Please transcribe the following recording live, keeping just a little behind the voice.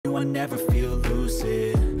I never feel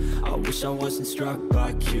lucid. I wish I wasn't struck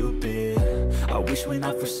by Cupid. I wish when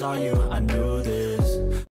I first saw you I knew this.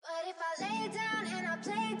 But if I lay down and I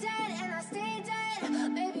play dead and I stay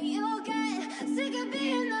dead, baby you'll get sick of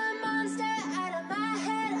being the monster out of my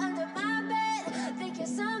head, under my bed, think you're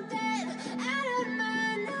something out of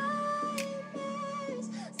my nightmares,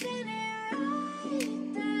 standing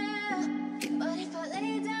right there. But if I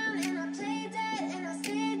lay down and I play dead and I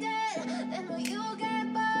stay dead, then will you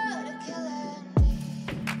get bored of killing me?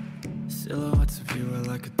 Silhouettes of you are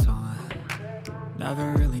like a taunt.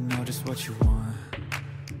 Never really know just what you want.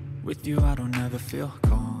 With you I don't ever feel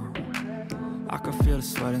calm. I can feel the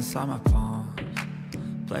sweat inside my palms.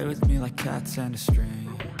 Play with me like cats and a string.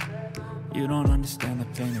 You don't understand the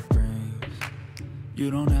pain it brings.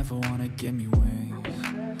 You don't ever wanna give me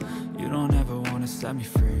wings. You don't ever wanna set me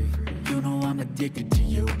free. You know I'm addicted to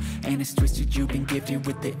you, and it's twisted you've been gifted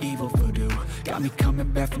with the evil voodoo. Got me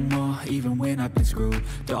coming back for more even when I've been screwed.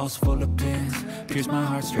 Dolls full of pins, pierce my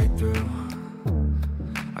heart straight through.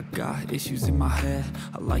 I got issues in my head,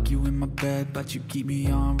 I like you in my bed, but you keep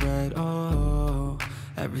me on red. Oh,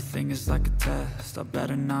 everything is like a test. I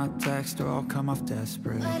better not text or I'll come off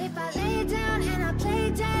desperate. But if I lay down and I play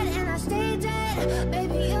dead and I stay dead,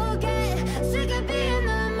 baby you'll get sick of being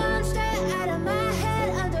the monster out of my head,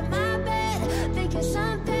 under my bed, think you're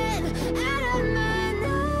something out of my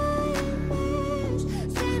nightmares,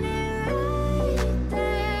 standing right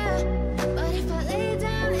there. But if I lay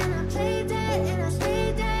down and I play dead and I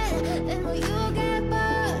stay dead, then will you get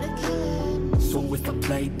bored of killing me? So if I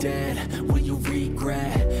play dead, will you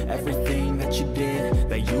regret everything that you did,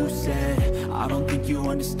 that you said? I don't think you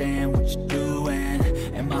understand what you're doing,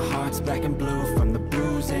 and my heart's black and blue from the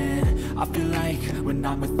bruising. I feel like when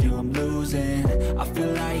I'm with you I'm losing. I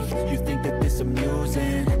feel like you think that this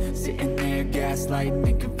amusing, sitting there gaslighting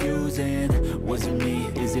and confusing. Was it me?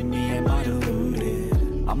 Is it me? Am I deluded?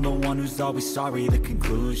 I'm the one who's always sorry, the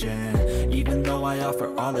conclusion, even though I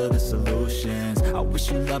offer all of the solutions. I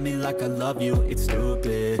wish you loved me like I love you, it's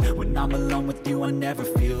stupid. When I'm alone with you I never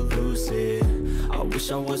feel lucid. I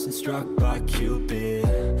wish I wasn't struck by Cupid.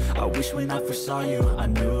 I wish when I first saw you I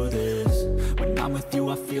knew this. When I'm with you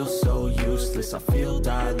I feel so useless, I feel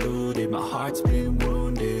diluted, my heart's been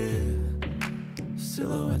wounded.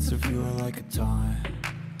 Silhouettes of you are like a taunt.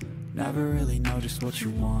 Never really know just what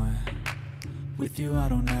you want. With you I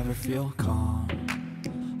don't ever feel calm.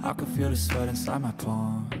 I can feel the sweat inside my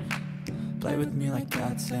palms. Play with me like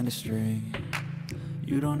cats and a string.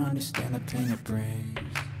 You don't understand the pain it brings.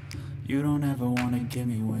 You don't ever wanna give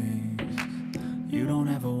me wings. You don't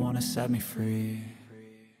ever wanna set me free.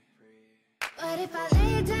 But if I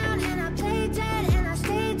lay down and I play dead and I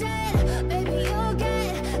stay dead, baby you'll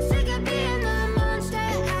get sick of being the monster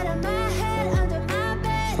out of my head, under my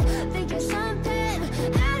bed, think you're something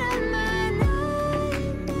out of my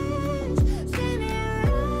nightmares, standing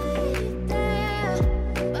right there.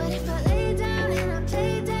 But if I lay down and I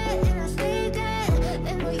play dead and I stay dead,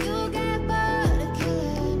 then will you get bored of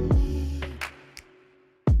killing me?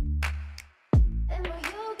 Then will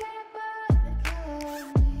you get bored of killing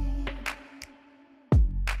me?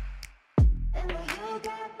 Then will you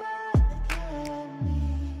get bored of killing me?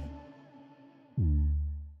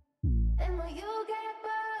 Then will you get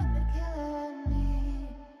bored of killing me?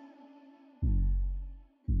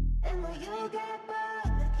 Then will you get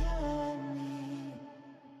bored of killing me?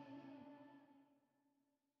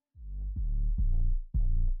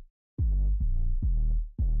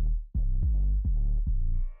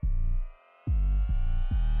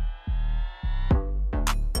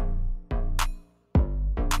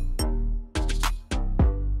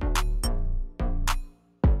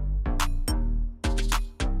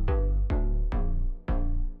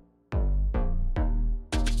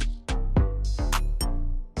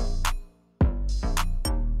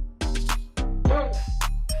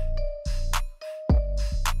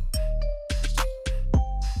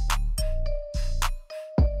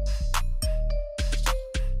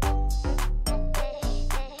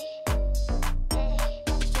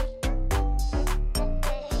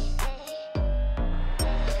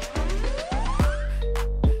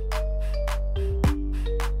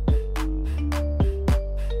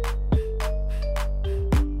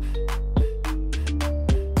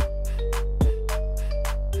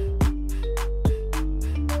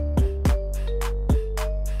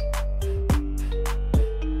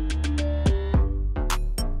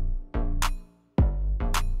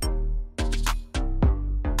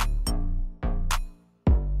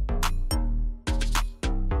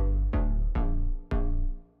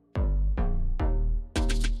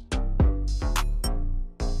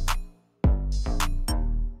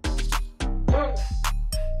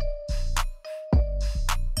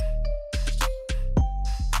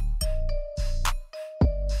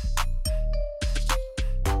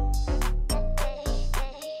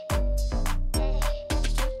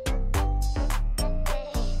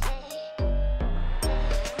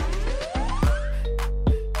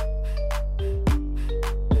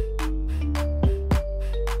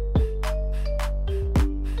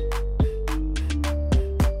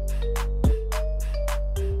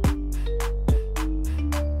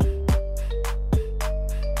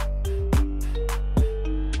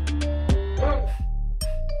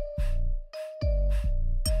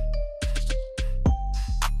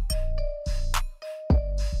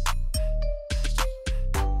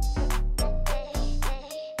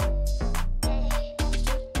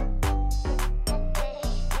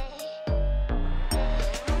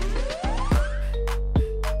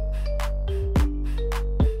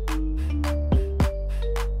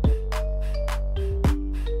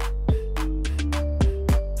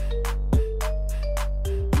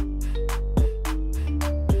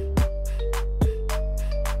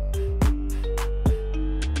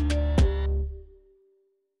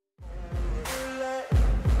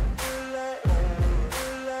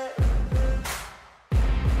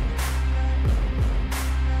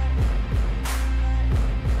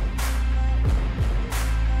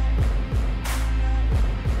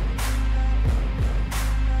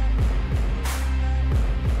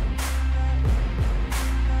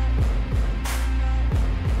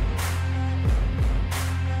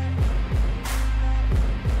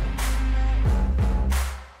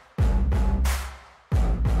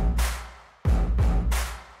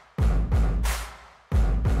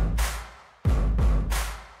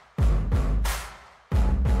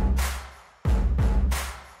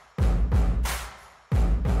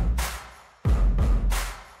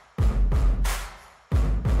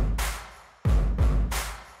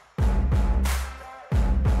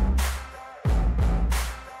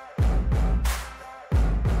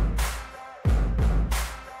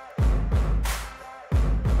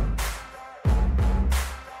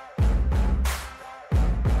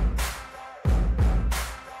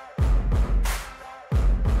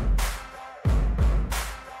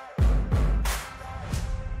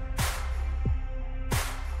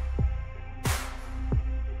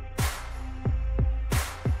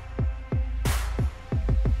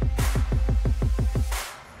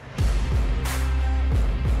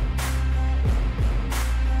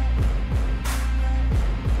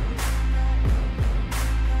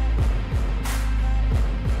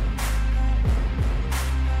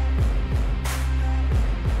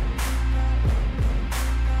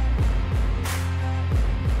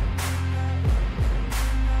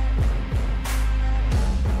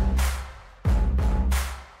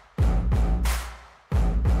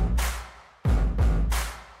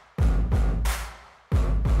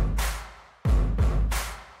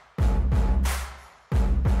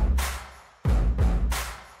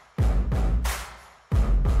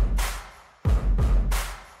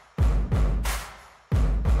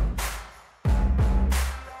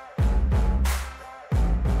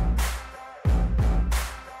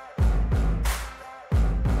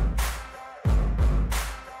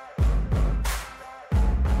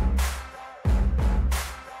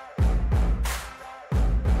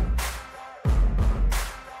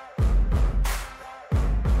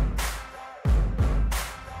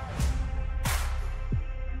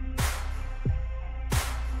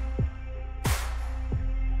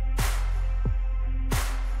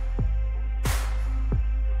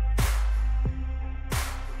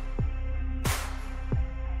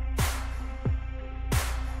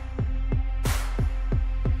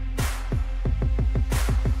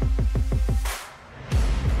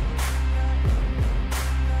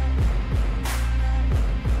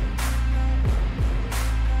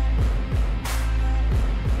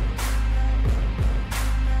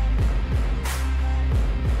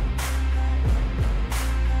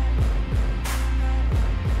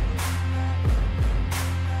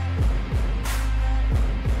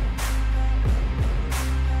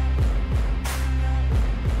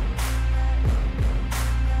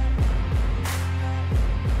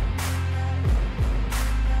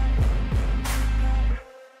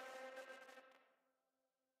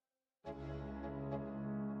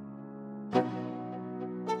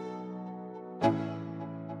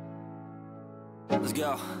 Let's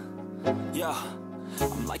go. Yo,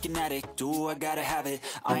 I'm like an addict, do I gotta have it.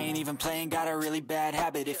 I ain't even playing, got a really bad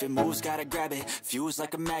habit. If it moves, gotta grab it, fuse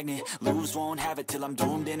like a magnet. Lose, won't have it till I'm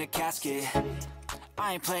doomed in a casket.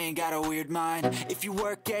 I ain't playing, got a weird mind. If you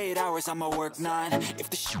work 8 hours, I'ma work 9. If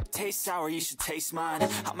the shit tastes sour, you should taste mine.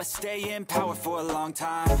 I'ma stay in power for a long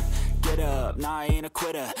time. Get up, nah, I ain't a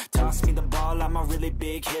quitter. Toss me the ball, I'm a really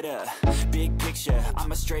big hitter. Big picture,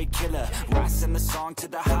 I'm a straight killer. Rising the song to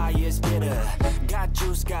the highest bidder. Got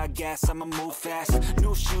juice, got gas, I'ma move fast.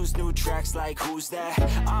 New shoes, new tracks, like who's that?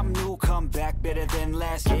 I'm new, come back, better than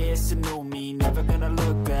last. Yeah, it's a new me, never gonna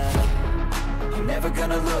look back. I'm never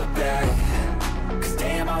gonna look back. Cause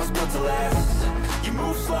damn, I was built to last. You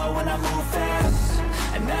move slow and I move fast,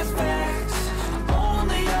 and that's facts.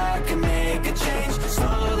 Only I can make a change.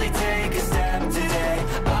 Slowly take a step today.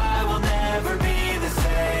 I will never be the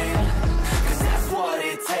same. Cause that's what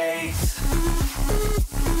it takes.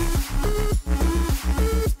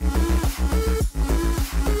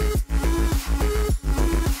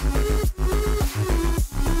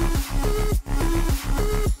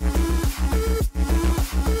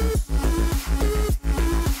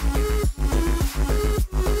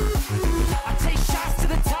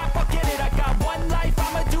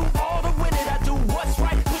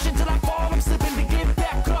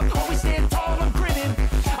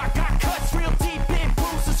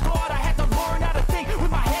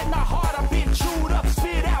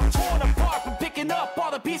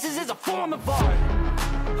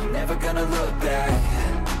 I'm never gonna look back.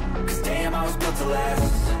 Cause damn, I was built to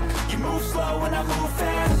last. You move slow and I move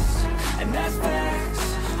fast, and that's facts.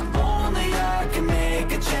 Only I can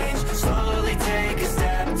make a change. Slowly take a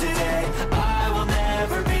step today. I will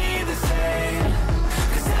never be the same.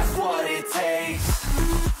 Cause that's what it takes.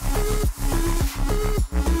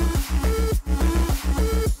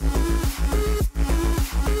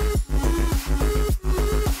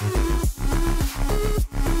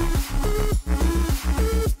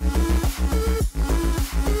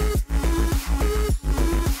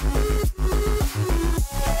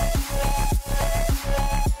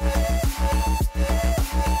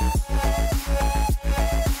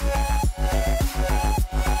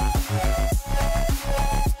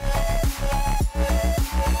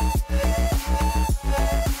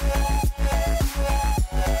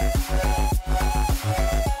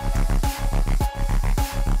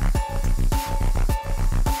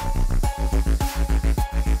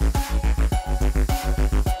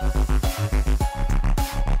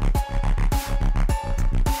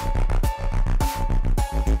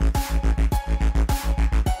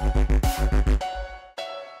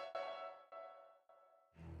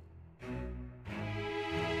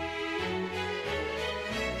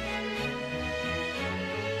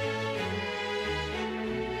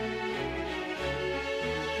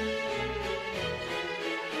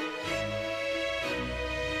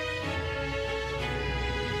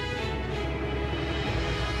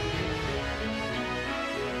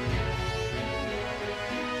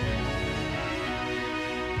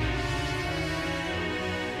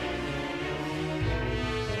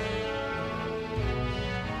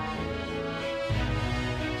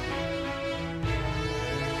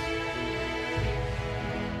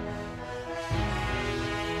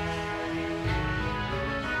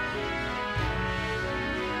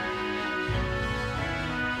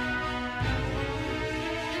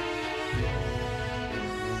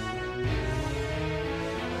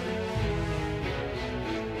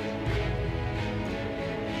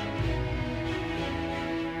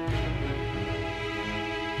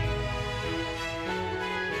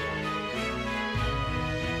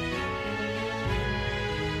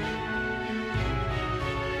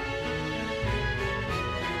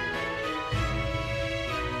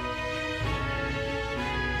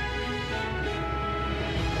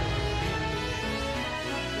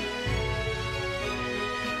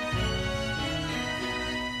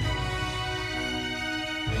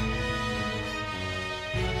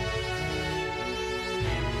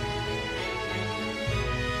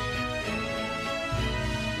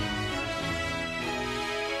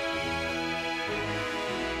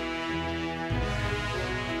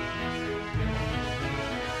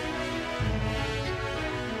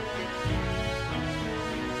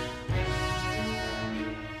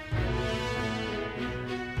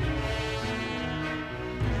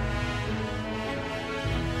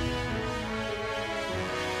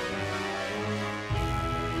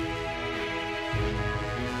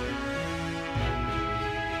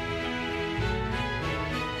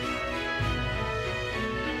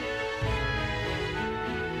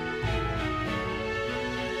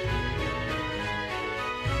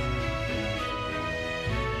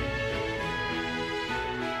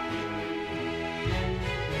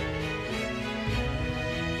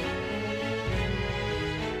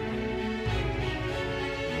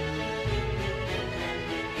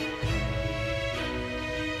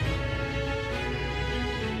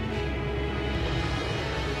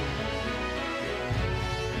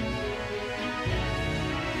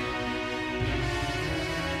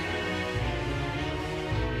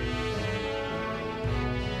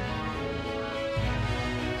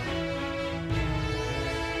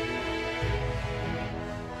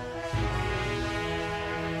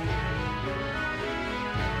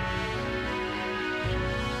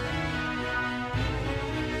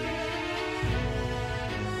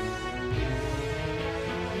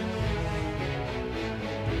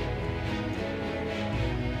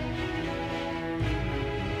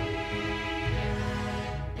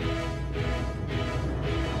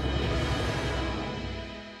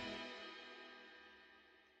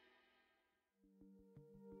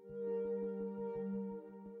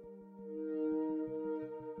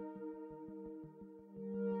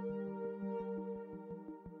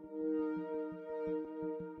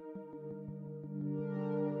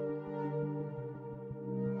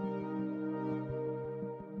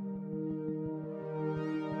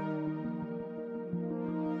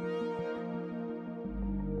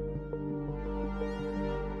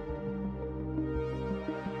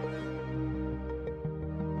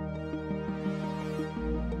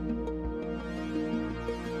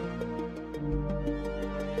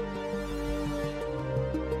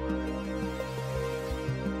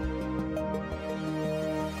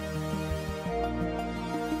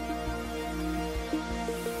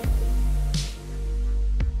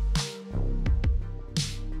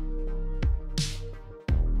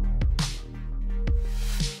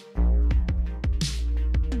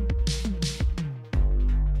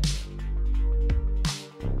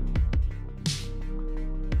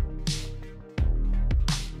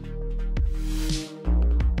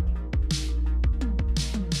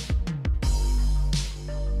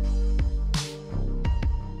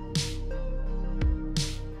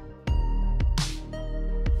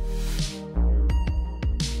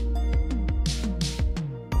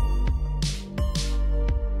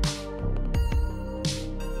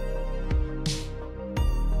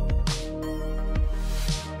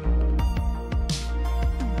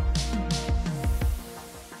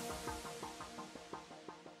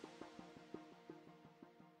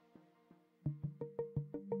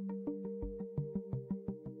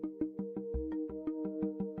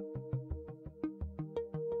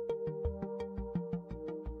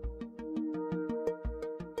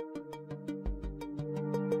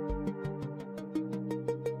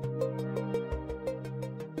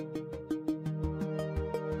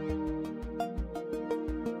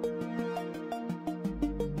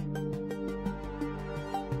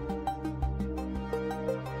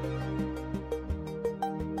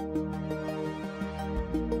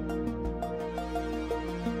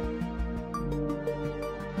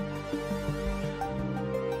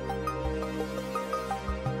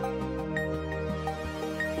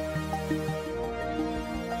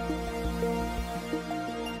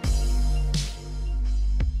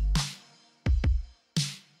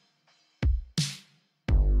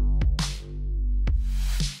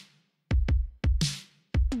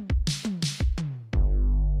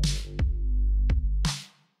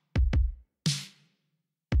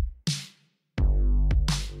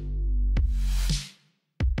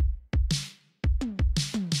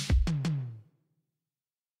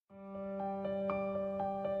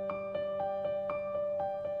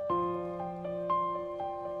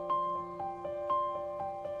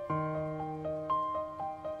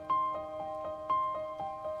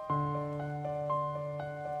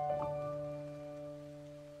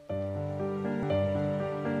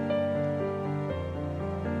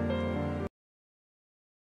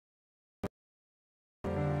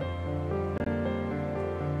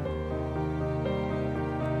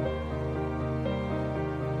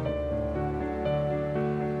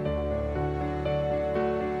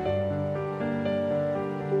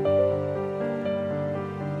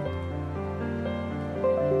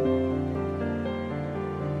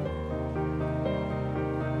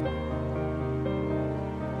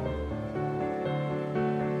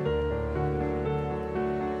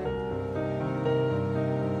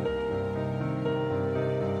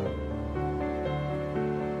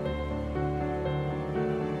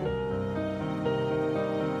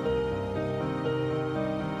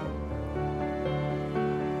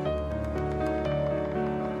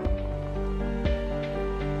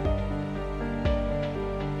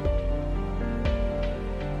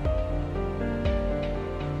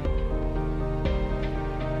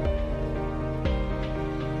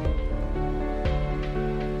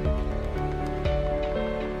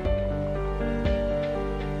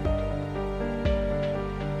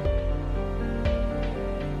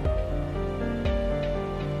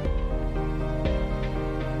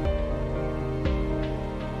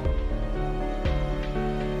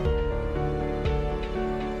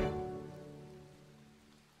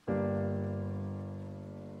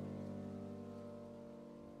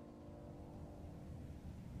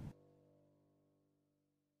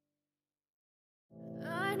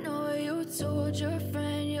 told your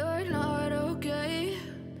friend you're not okay?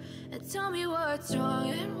 And tell me what's wrong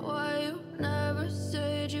and why you never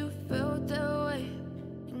said you felt that way.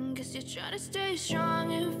 And guess you're trying to stay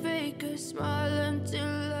strong and fake a smile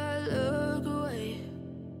until I look away.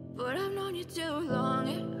 But I've known you too long,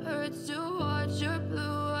 it hurts to watch your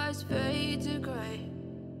blue eyes fade to gray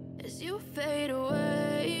as you fade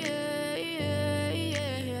away,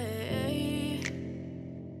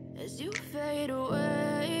 as you fade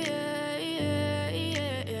away.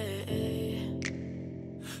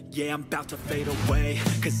 Yeah, I'm about to fade away,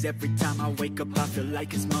 cause every time I wake up I feel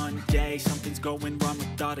like it's Monday. Something's going wrong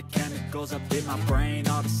with all the chemicals up in my brain.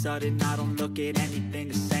 All of a sudden I don't look at anything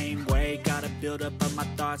the same way. Got a buildup of my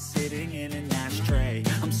thoughts sitting in an ashtray.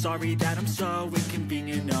 I'm sorry that I'm so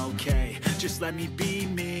inconvenient, okay? Just let me be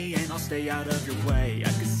me and I'll stay out of your way.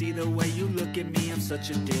 I can see the way you look at me, I'm such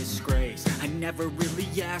a disgrace. I never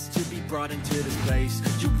really asked to be brought into this place.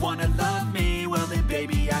 You wanna love me? Well then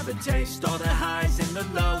baby have a taste. All the highs and the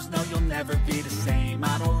lows, no you'll never be the same.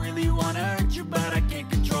 I don't really wanna hurt you but I can't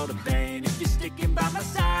control the pain. If you're sticking by my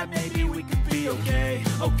side maybe we could be okay.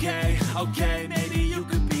 Okay, maybe you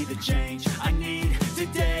could be the change I need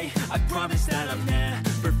today. I promise that I've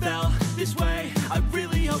never felt this way. I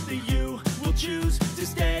really hope that you will choose to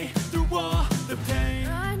stay through all the pain.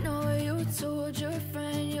 I know you told your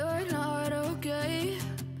friend you're not okay.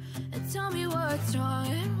 And tell me what's wrong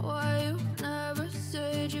and why you never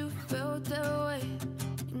said you felt that way.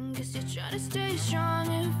 And guess you're trying to stay strong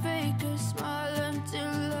and fake a smile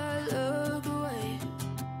until I look away.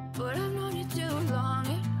 But I've known you too long,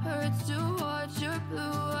 it hurts to watch your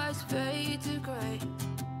blue eyes fade to gray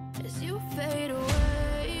as you fade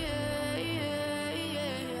away,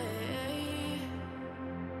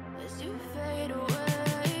 as you fade away,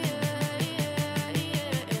 as you fade away.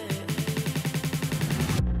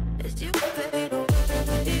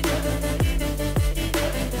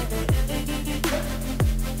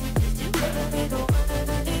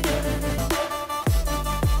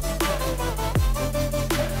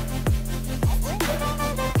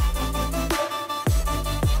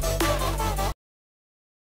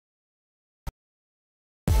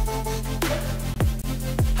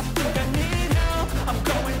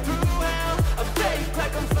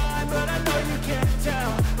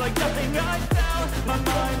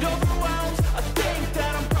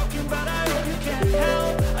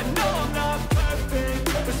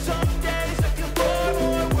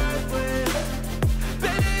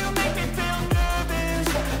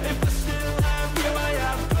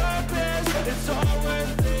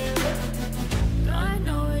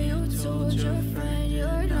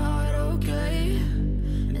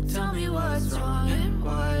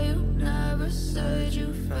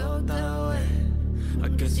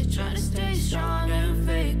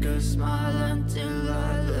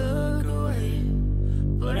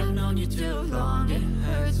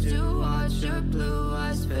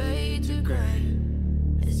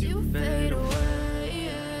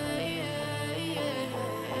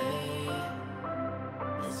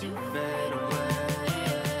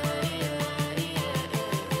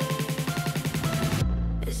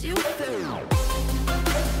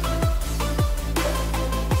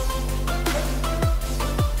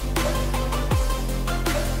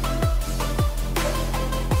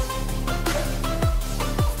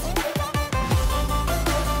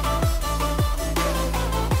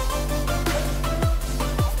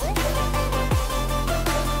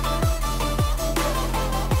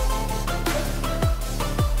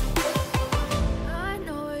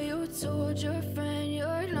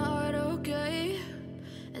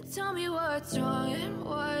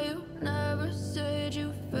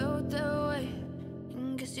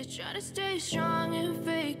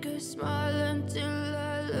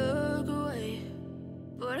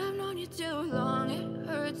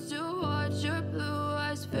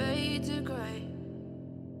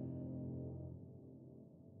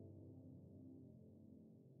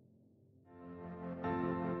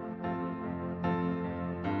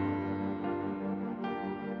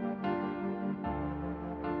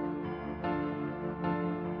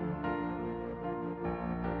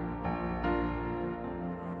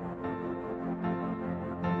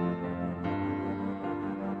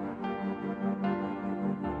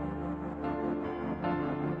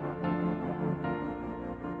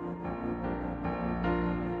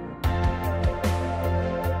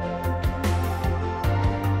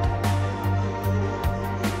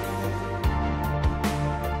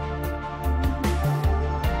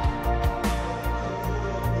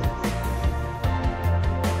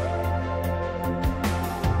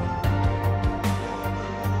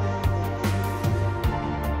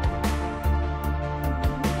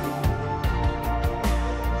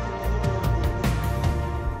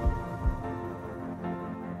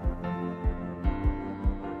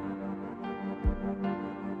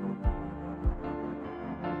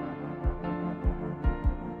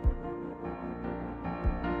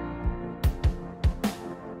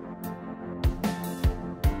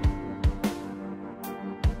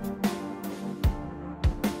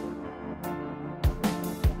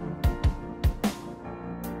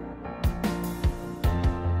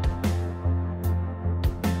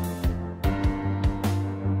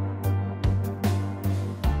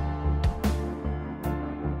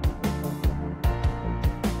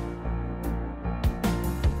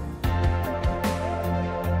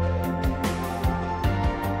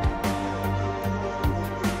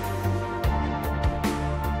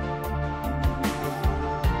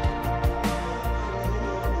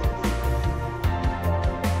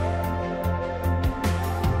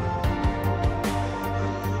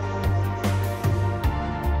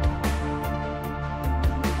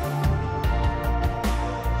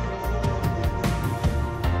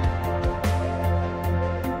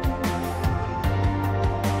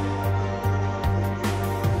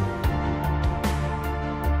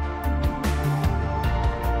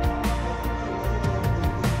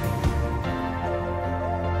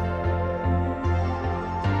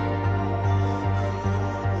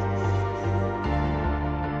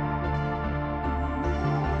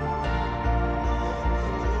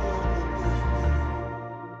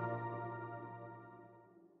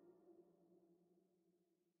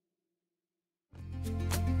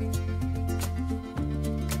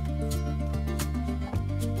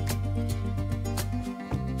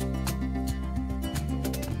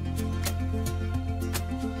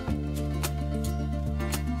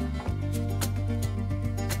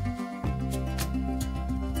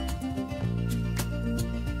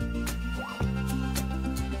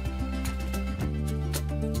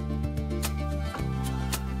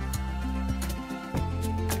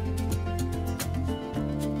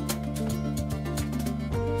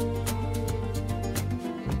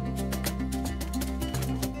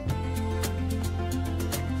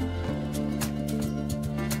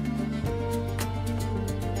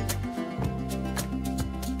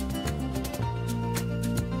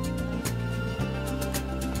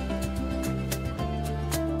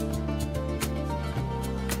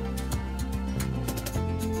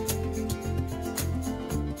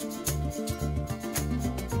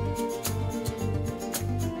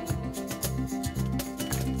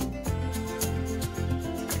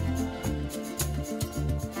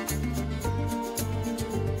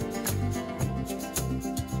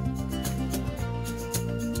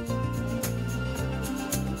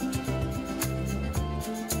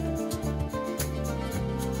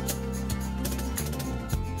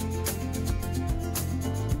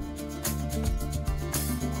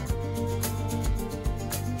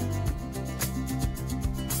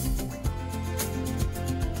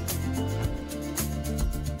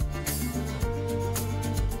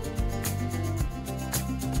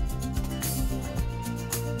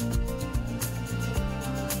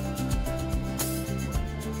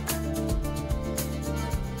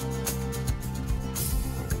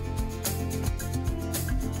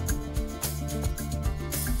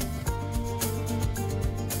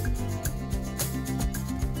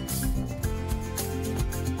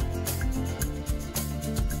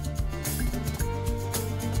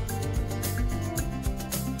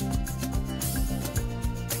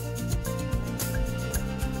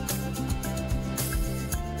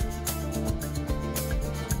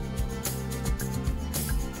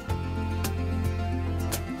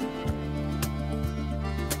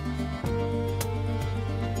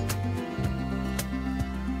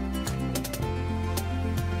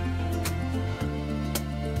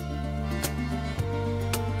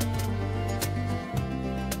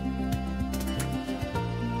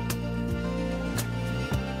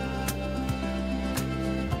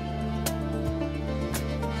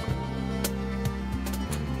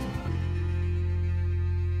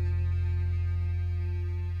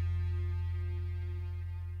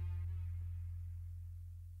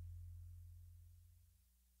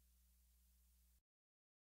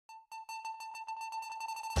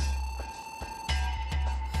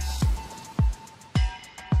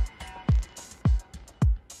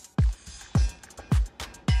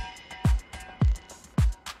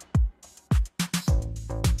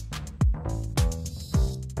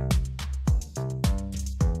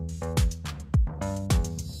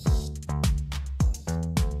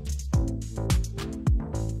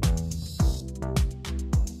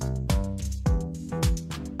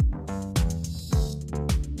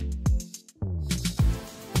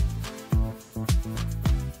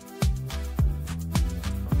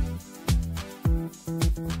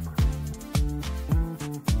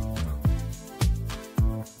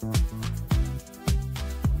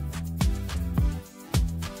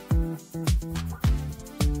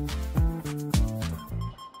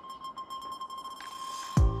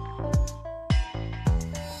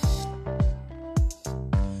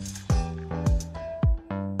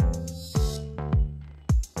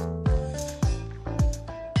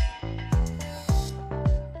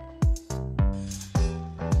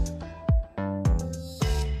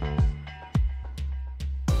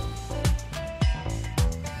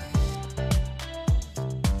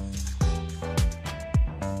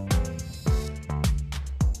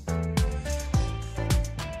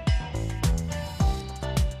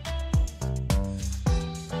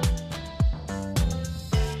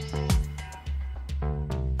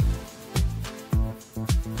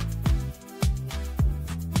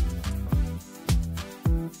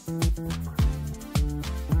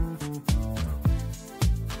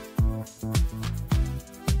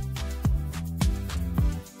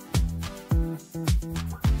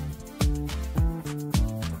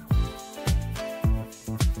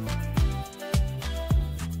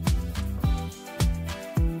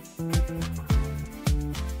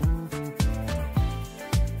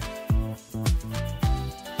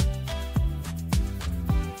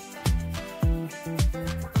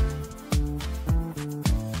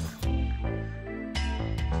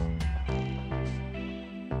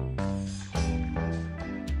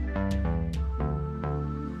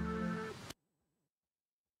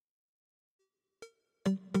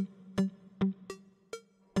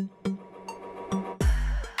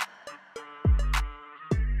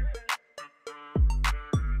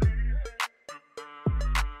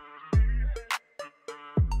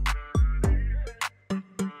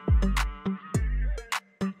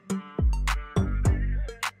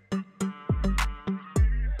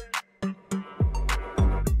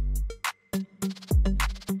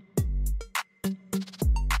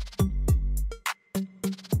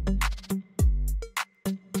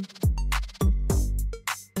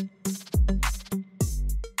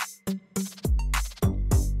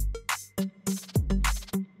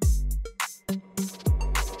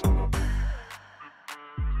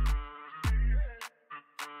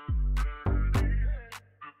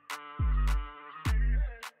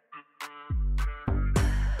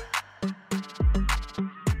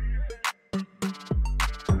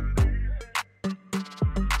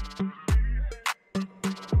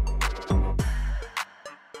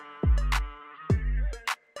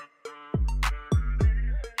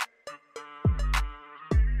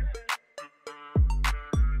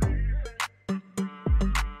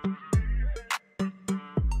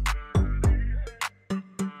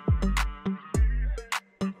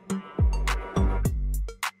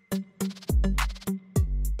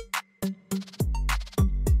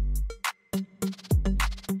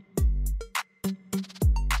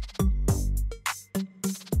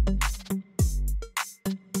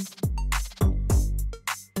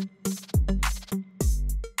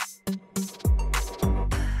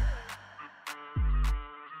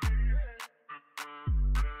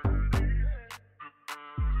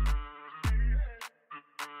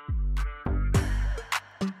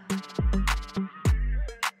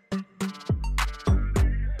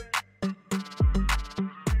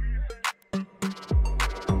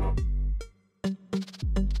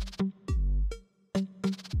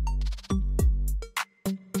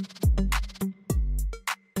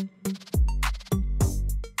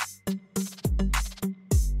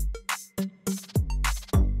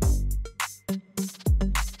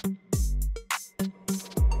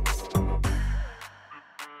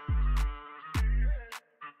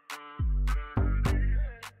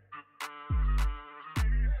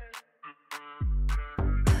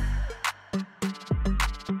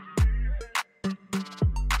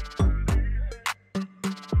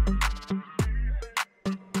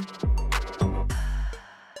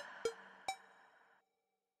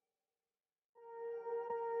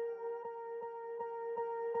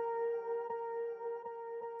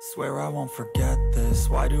 Swear I won't forget this,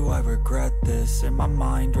 why do I regret this? In my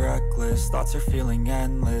mind reckless, thoughts are feeling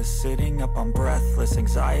endless. Sitting up, I'm breathless,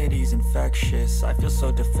 anxiety's infectious. I feel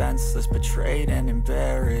so defenseless, betrayed and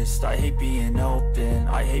embarrassed. I hate being open,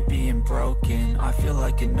 I hate being broken. I feel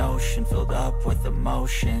like an ocean filled up with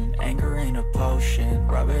emotion. Anger ain't a potion,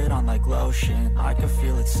 rub it on like lotion. I can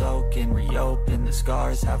feel it soaking, reopen, the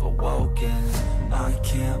scars have awoken. I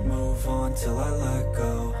can't move on till I let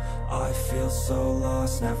go. I feel so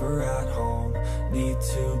lost, never at home. Need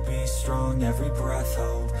to be strong, every breath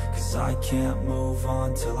hold. Cause I can't move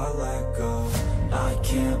on till I let go. I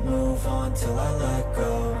can't move on till I let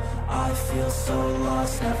go. I feel so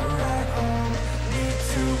lost, never at home. Need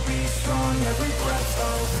to be strong, every breath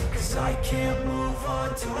hold. Cause I can't move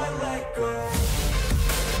on till I let go.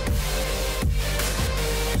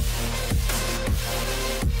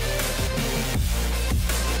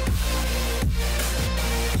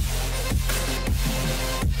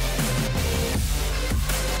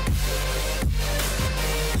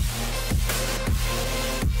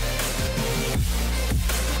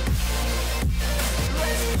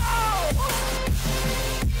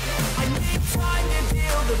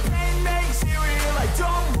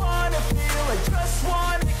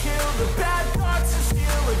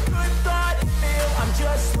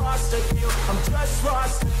 I'm just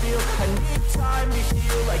lost to feel. I need time to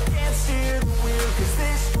heal. I can't steer the wheel, cause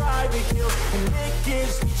this driving hill, and it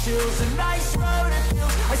gives me chills. A nice road it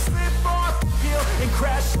feels. I slip off the peel and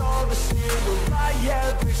crash all the steel. Will I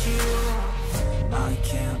ever heal? I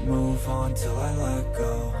can't move on till I let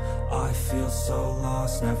go. I feel so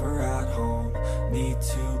lost, never at home. Need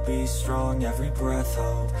to be strong, every breath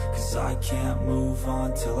hold. Cause I can't move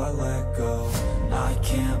on till I let go. I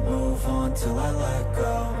can't move on till I let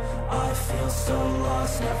go. I feel so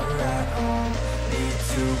lost, never at home. Need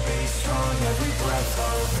to be strong, every breath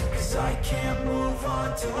hold. Cause I can't move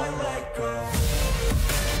on till I let go. Till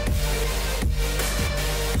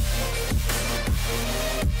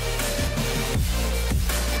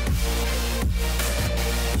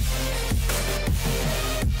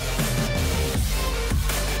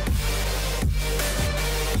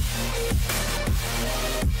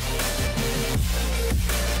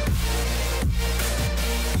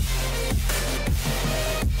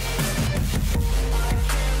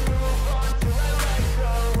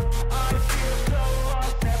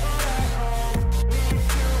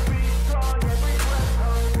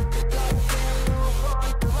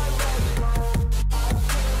I let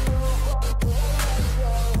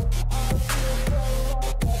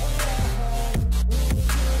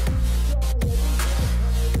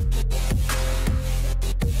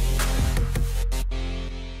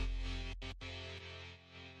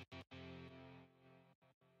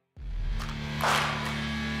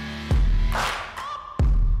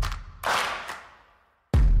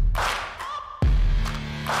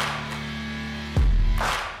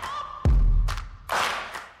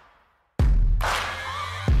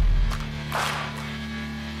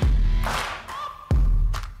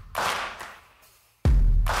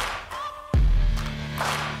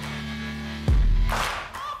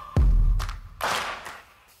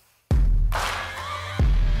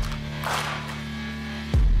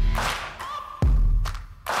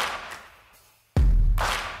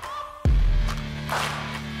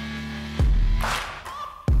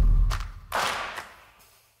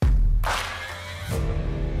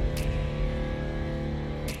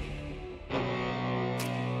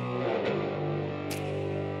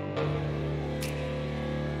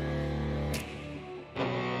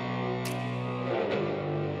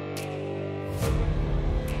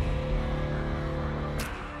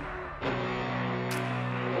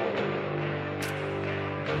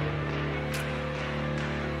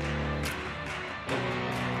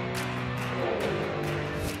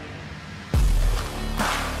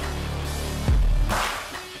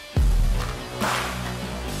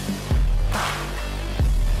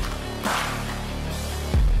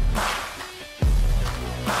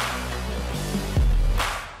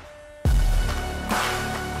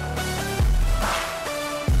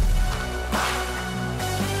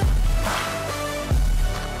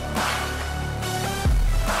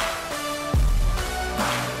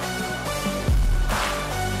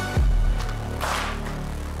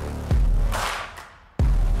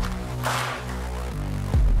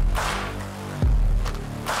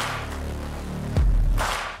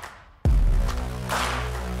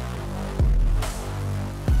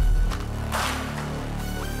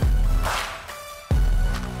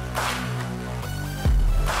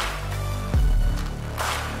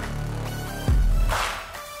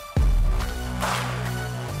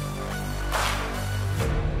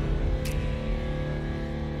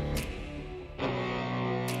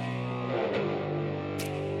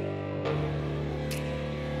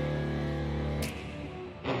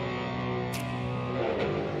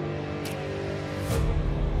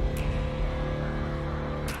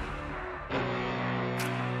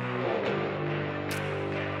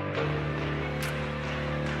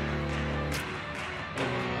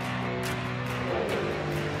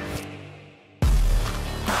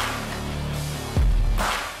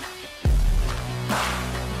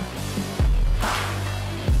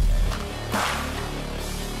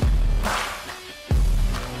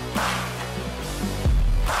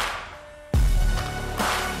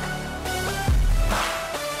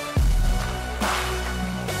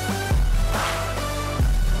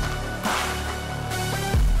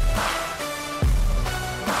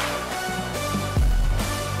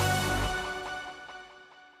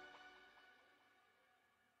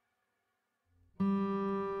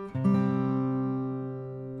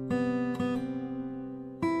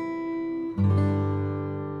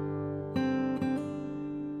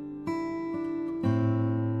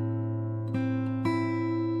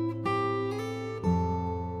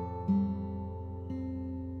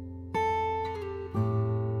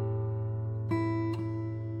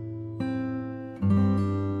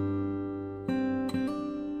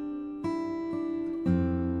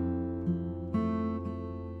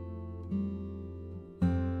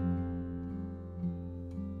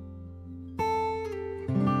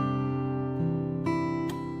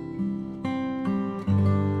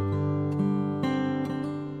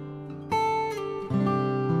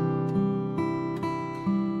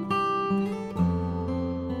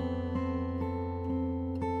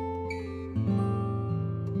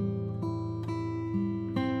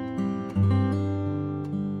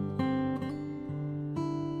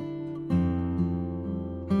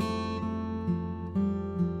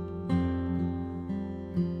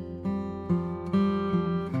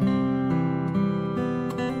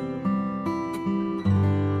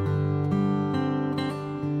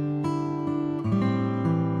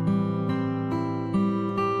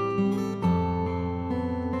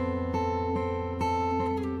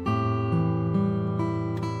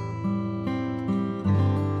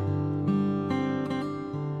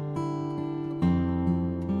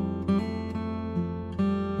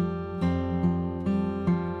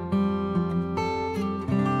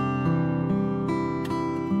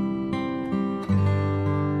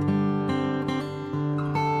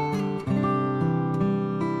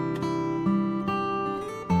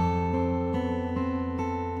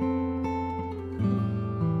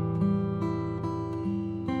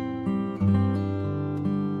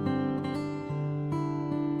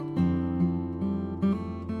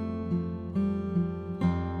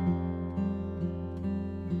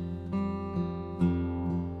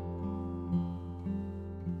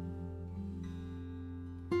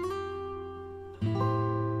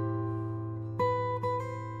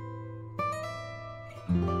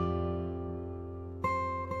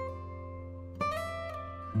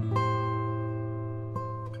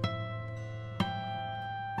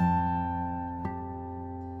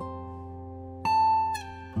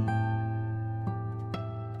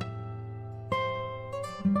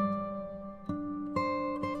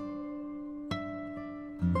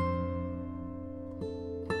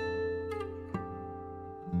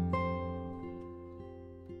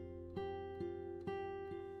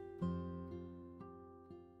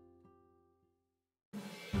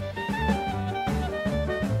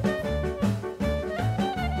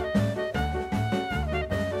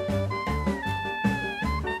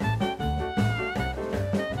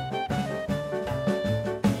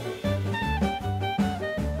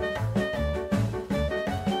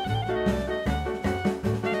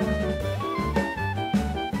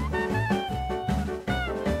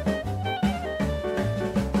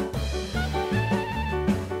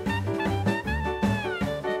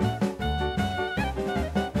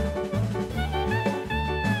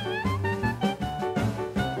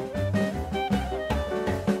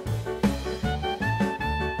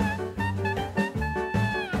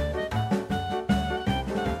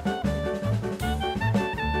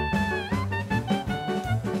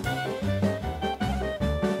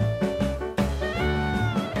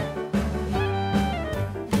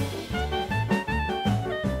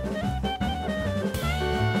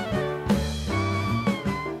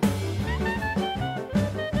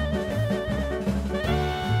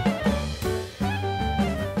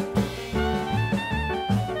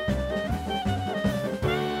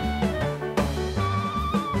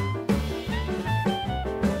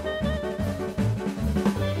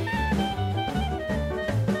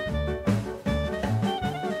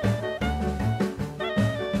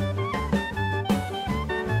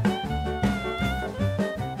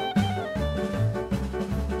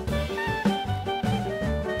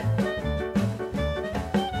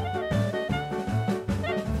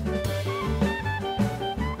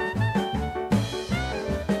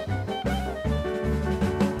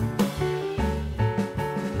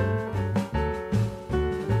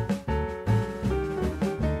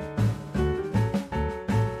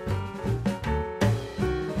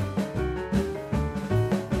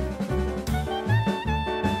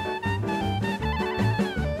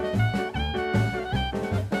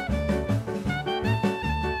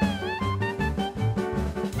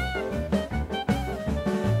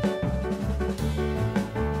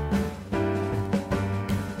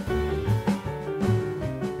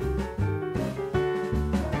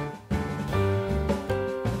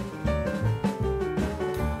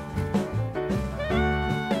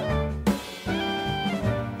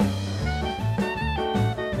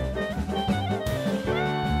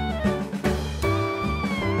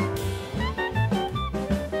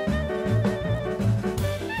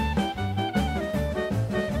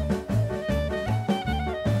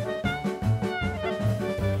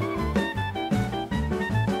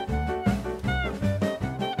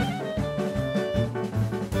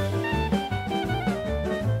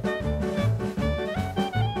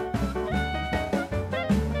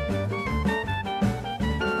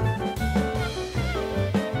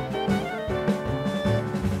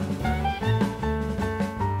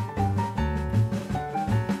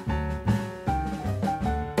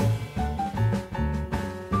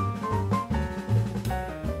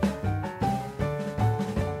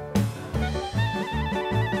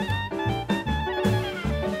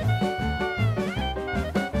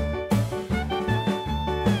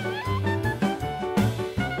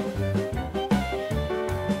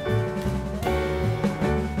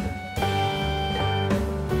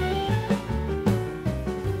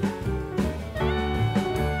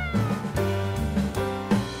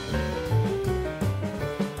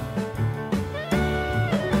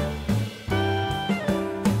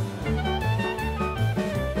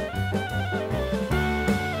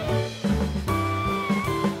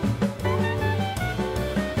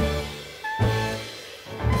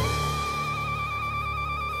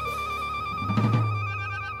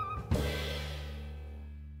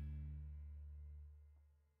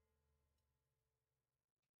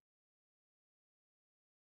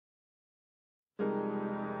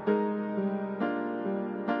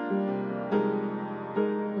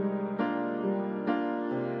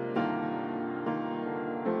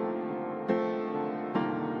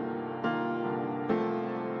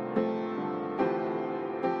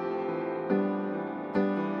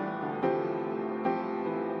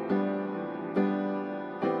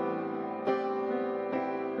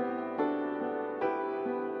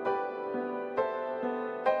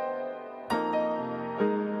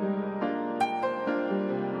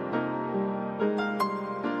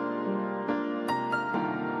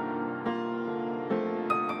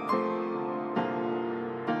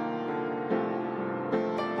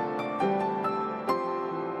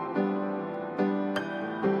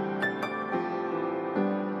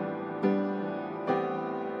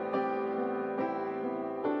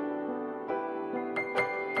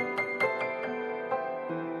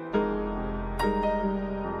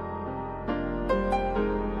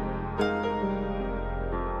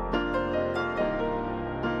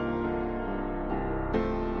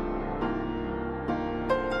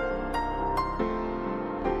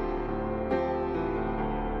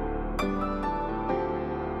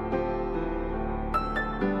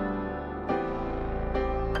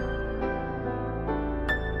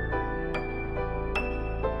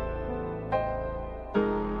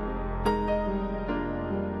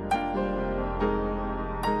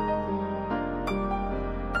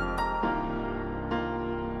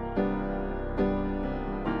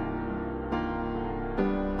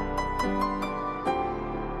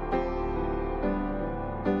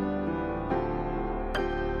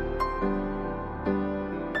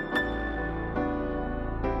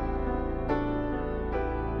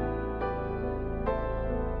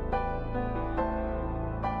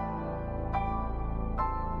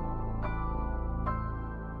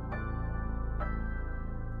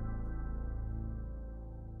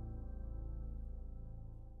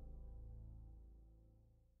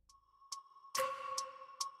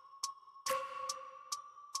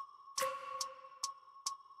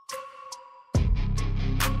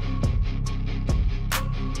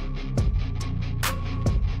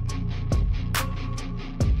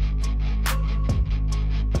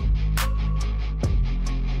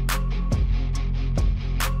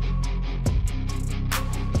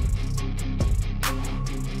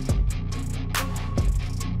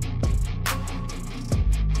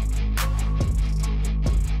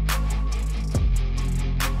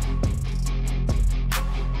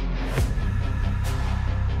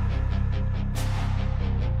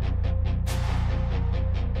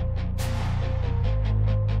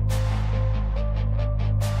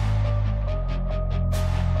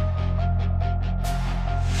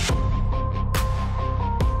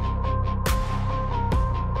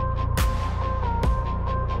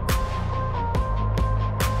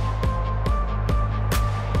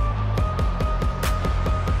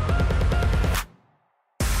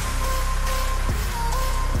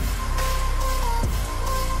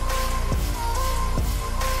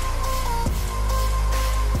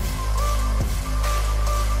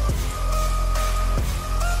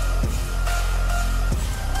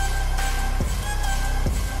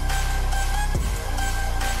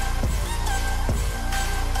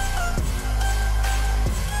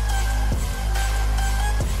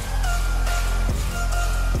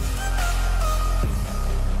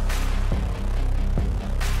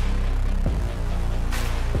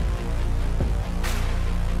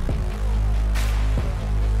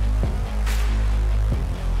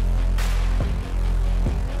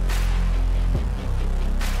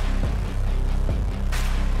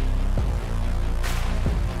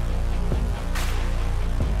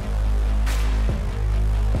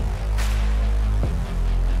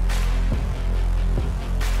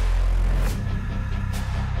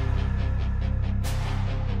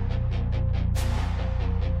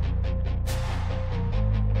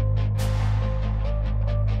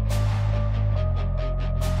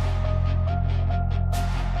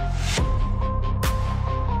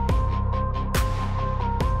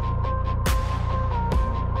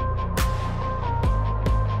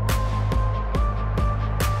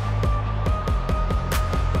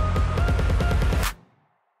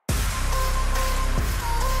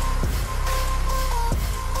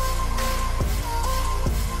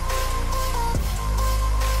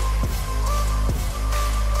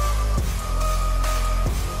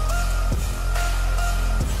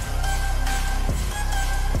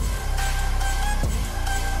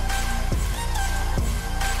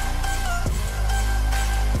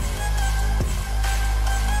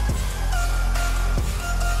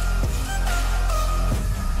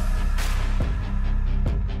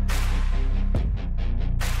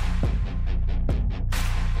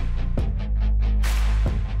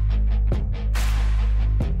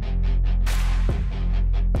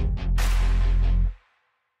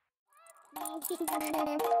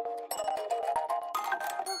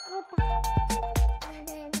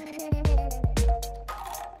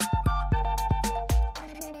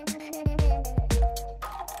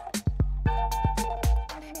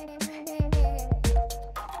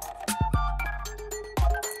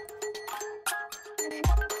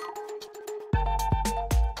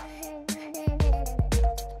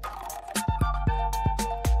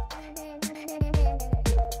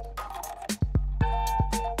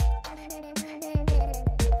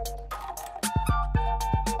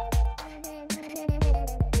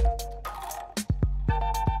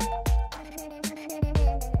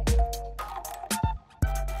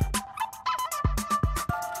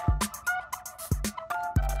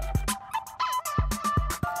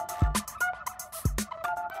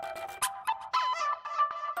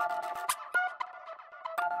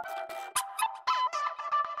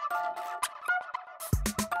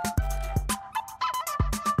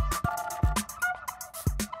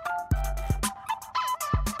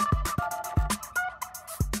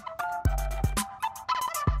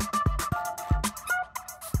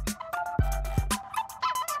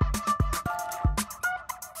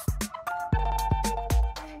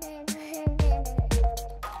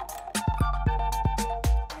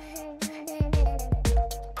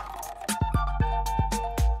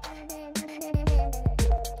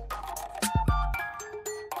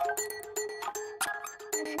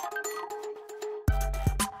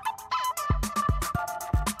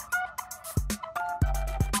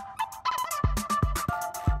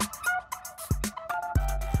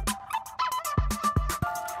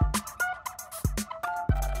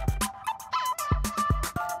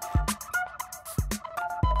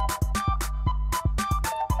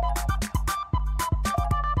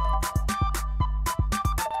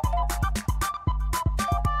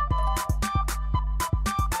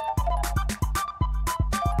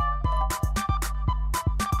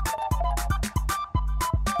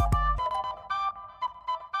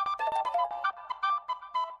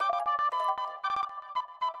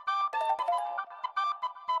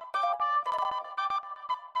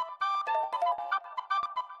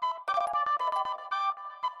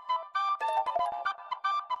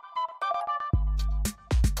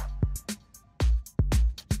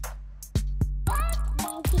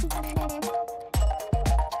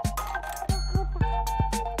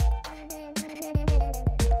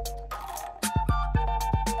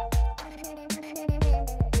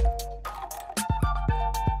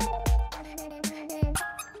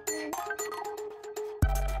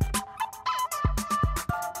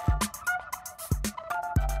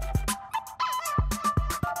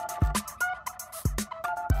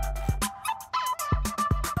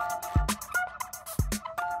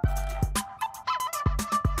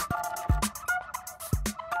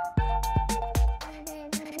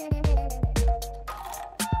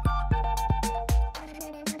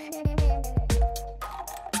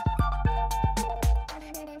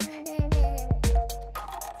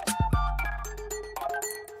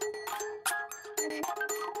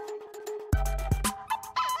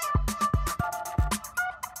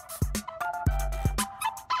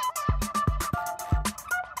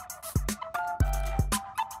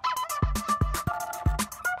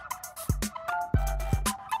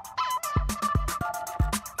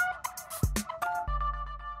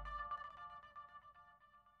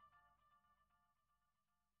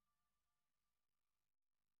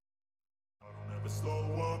Slow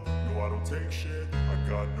up, no I don't take shit. I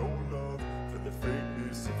got no love for the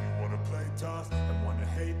fakeness. If you wanna play tough and wanna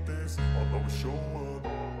hate this, I'll always show up.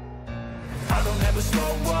 I don't ever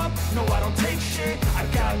slow up, no I don't take shit. I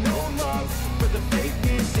got no love for the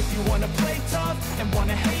fakeness. If you wanna play tough and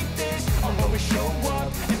wanna hate this, I'll always show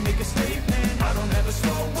up and make a statement. I don't ever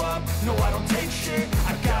slow up, no I don't take shit.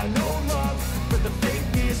 I got no love for the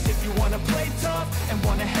fakeness. If you wanna play tough and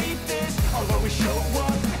wanna hate this, I'll always show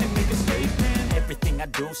up and make a statement. Everything I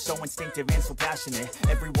do so instinctive and so passionate.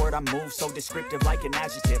 Every word I move so descriptive like an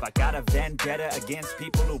adjective. I got a vendetta against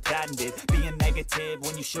people who patented being negative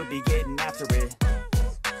when you should be getting after it.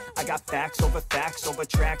 I got facts over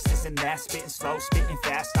tracks, this and that. Spitting slow, spitting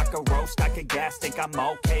fast. I could roast, I could gas. Think I'm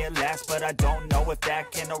okay at last, but I don't know if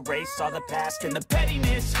that can erase all the past. And the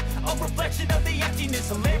pettiness, a reflection of the emptiness.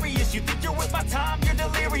 Hilarious, you think you're worth my time, you're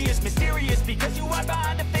delirious. Mysterious, because you hide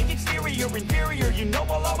behind a fake exterior. Inferior, you know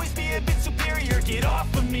I'll always be a bit superior. Get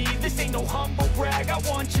off of me, this ain't no humble brag. I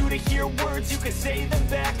want you to hear words, you can say them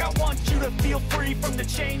back. I want you to feel free from the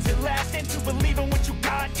chains at last, and to believe in what you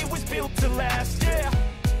got, it was built to last, yeah.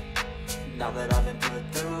 Now that I've been put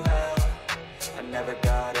through hell, I never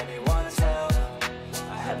got anyone's help.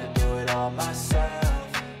 I had to do it all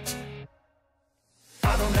myself.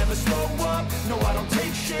 I don't ever slow up, no I don't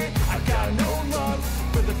take shit. I got no love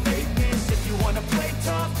for the fakeness. If you wanna play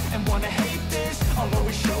tough and wanna hate this, I'll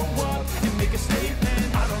always show up and make a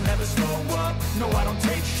statement. I don't ever slow up, no I don't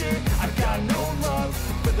take shit. I got no love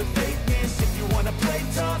for the fakeness. If you wanna play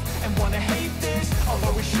tough and wanna hate this, I'll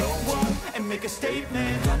always show up and make a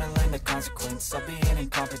statement. Gonna learn the consequence of being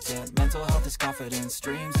incompetent. Mental health is confidence,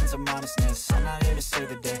 dreams and some honestness. I'm not here to save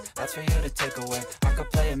the day, that's for you to take away. I could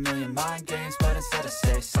play a million mind games, but instead I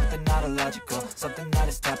say something not illogical, something that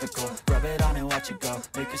is topical. Rub it on and watch it go,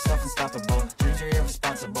 make yourself unstoppable. Dreams are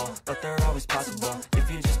irresponsible, but they're always possible. If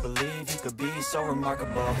you just believe, you could be so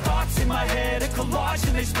remarkable. Thoughts in my head, a collage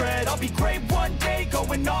and they spread. I'll be great one day,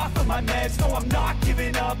 going off of my meds. No, I'm not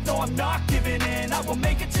giving up, no, I'm not giving in. I will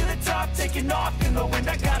make it to the top, taking off in the wind.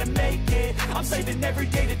 I gotta make it, I'm saving every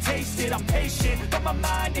day to taste it. I'm patient, but my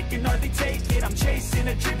mind, it can hardly take it. I'm chasing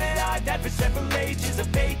a dream that I've had for several ages of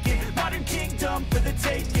vacant. Modern kingdom for the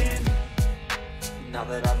taking. Now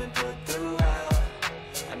that I've been put through hell,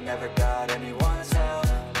 I never got anyone's help.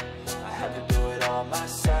 I had to do it all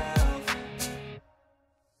myself.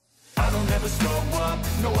 I don't ever slow up,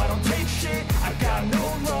 no I don't take shit. I got no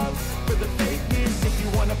love for the fakeness. If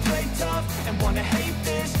you wanna play tough and wanna hate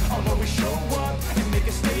this, I'll always show up and make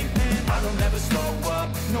a statement. I don't ever slow up,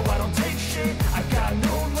 no I don't take shit. I got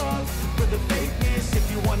no love for the fakeness.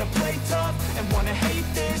 If you wanna play tough and wanna hate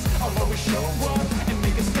this, I'll always show up and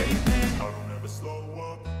make a statement. I don't ever slow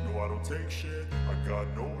up, no I don't take shit. I got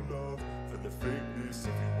no love for the fakeness.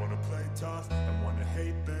 If you wanna play tough and wanna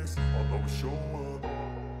hate this, I'll always show up.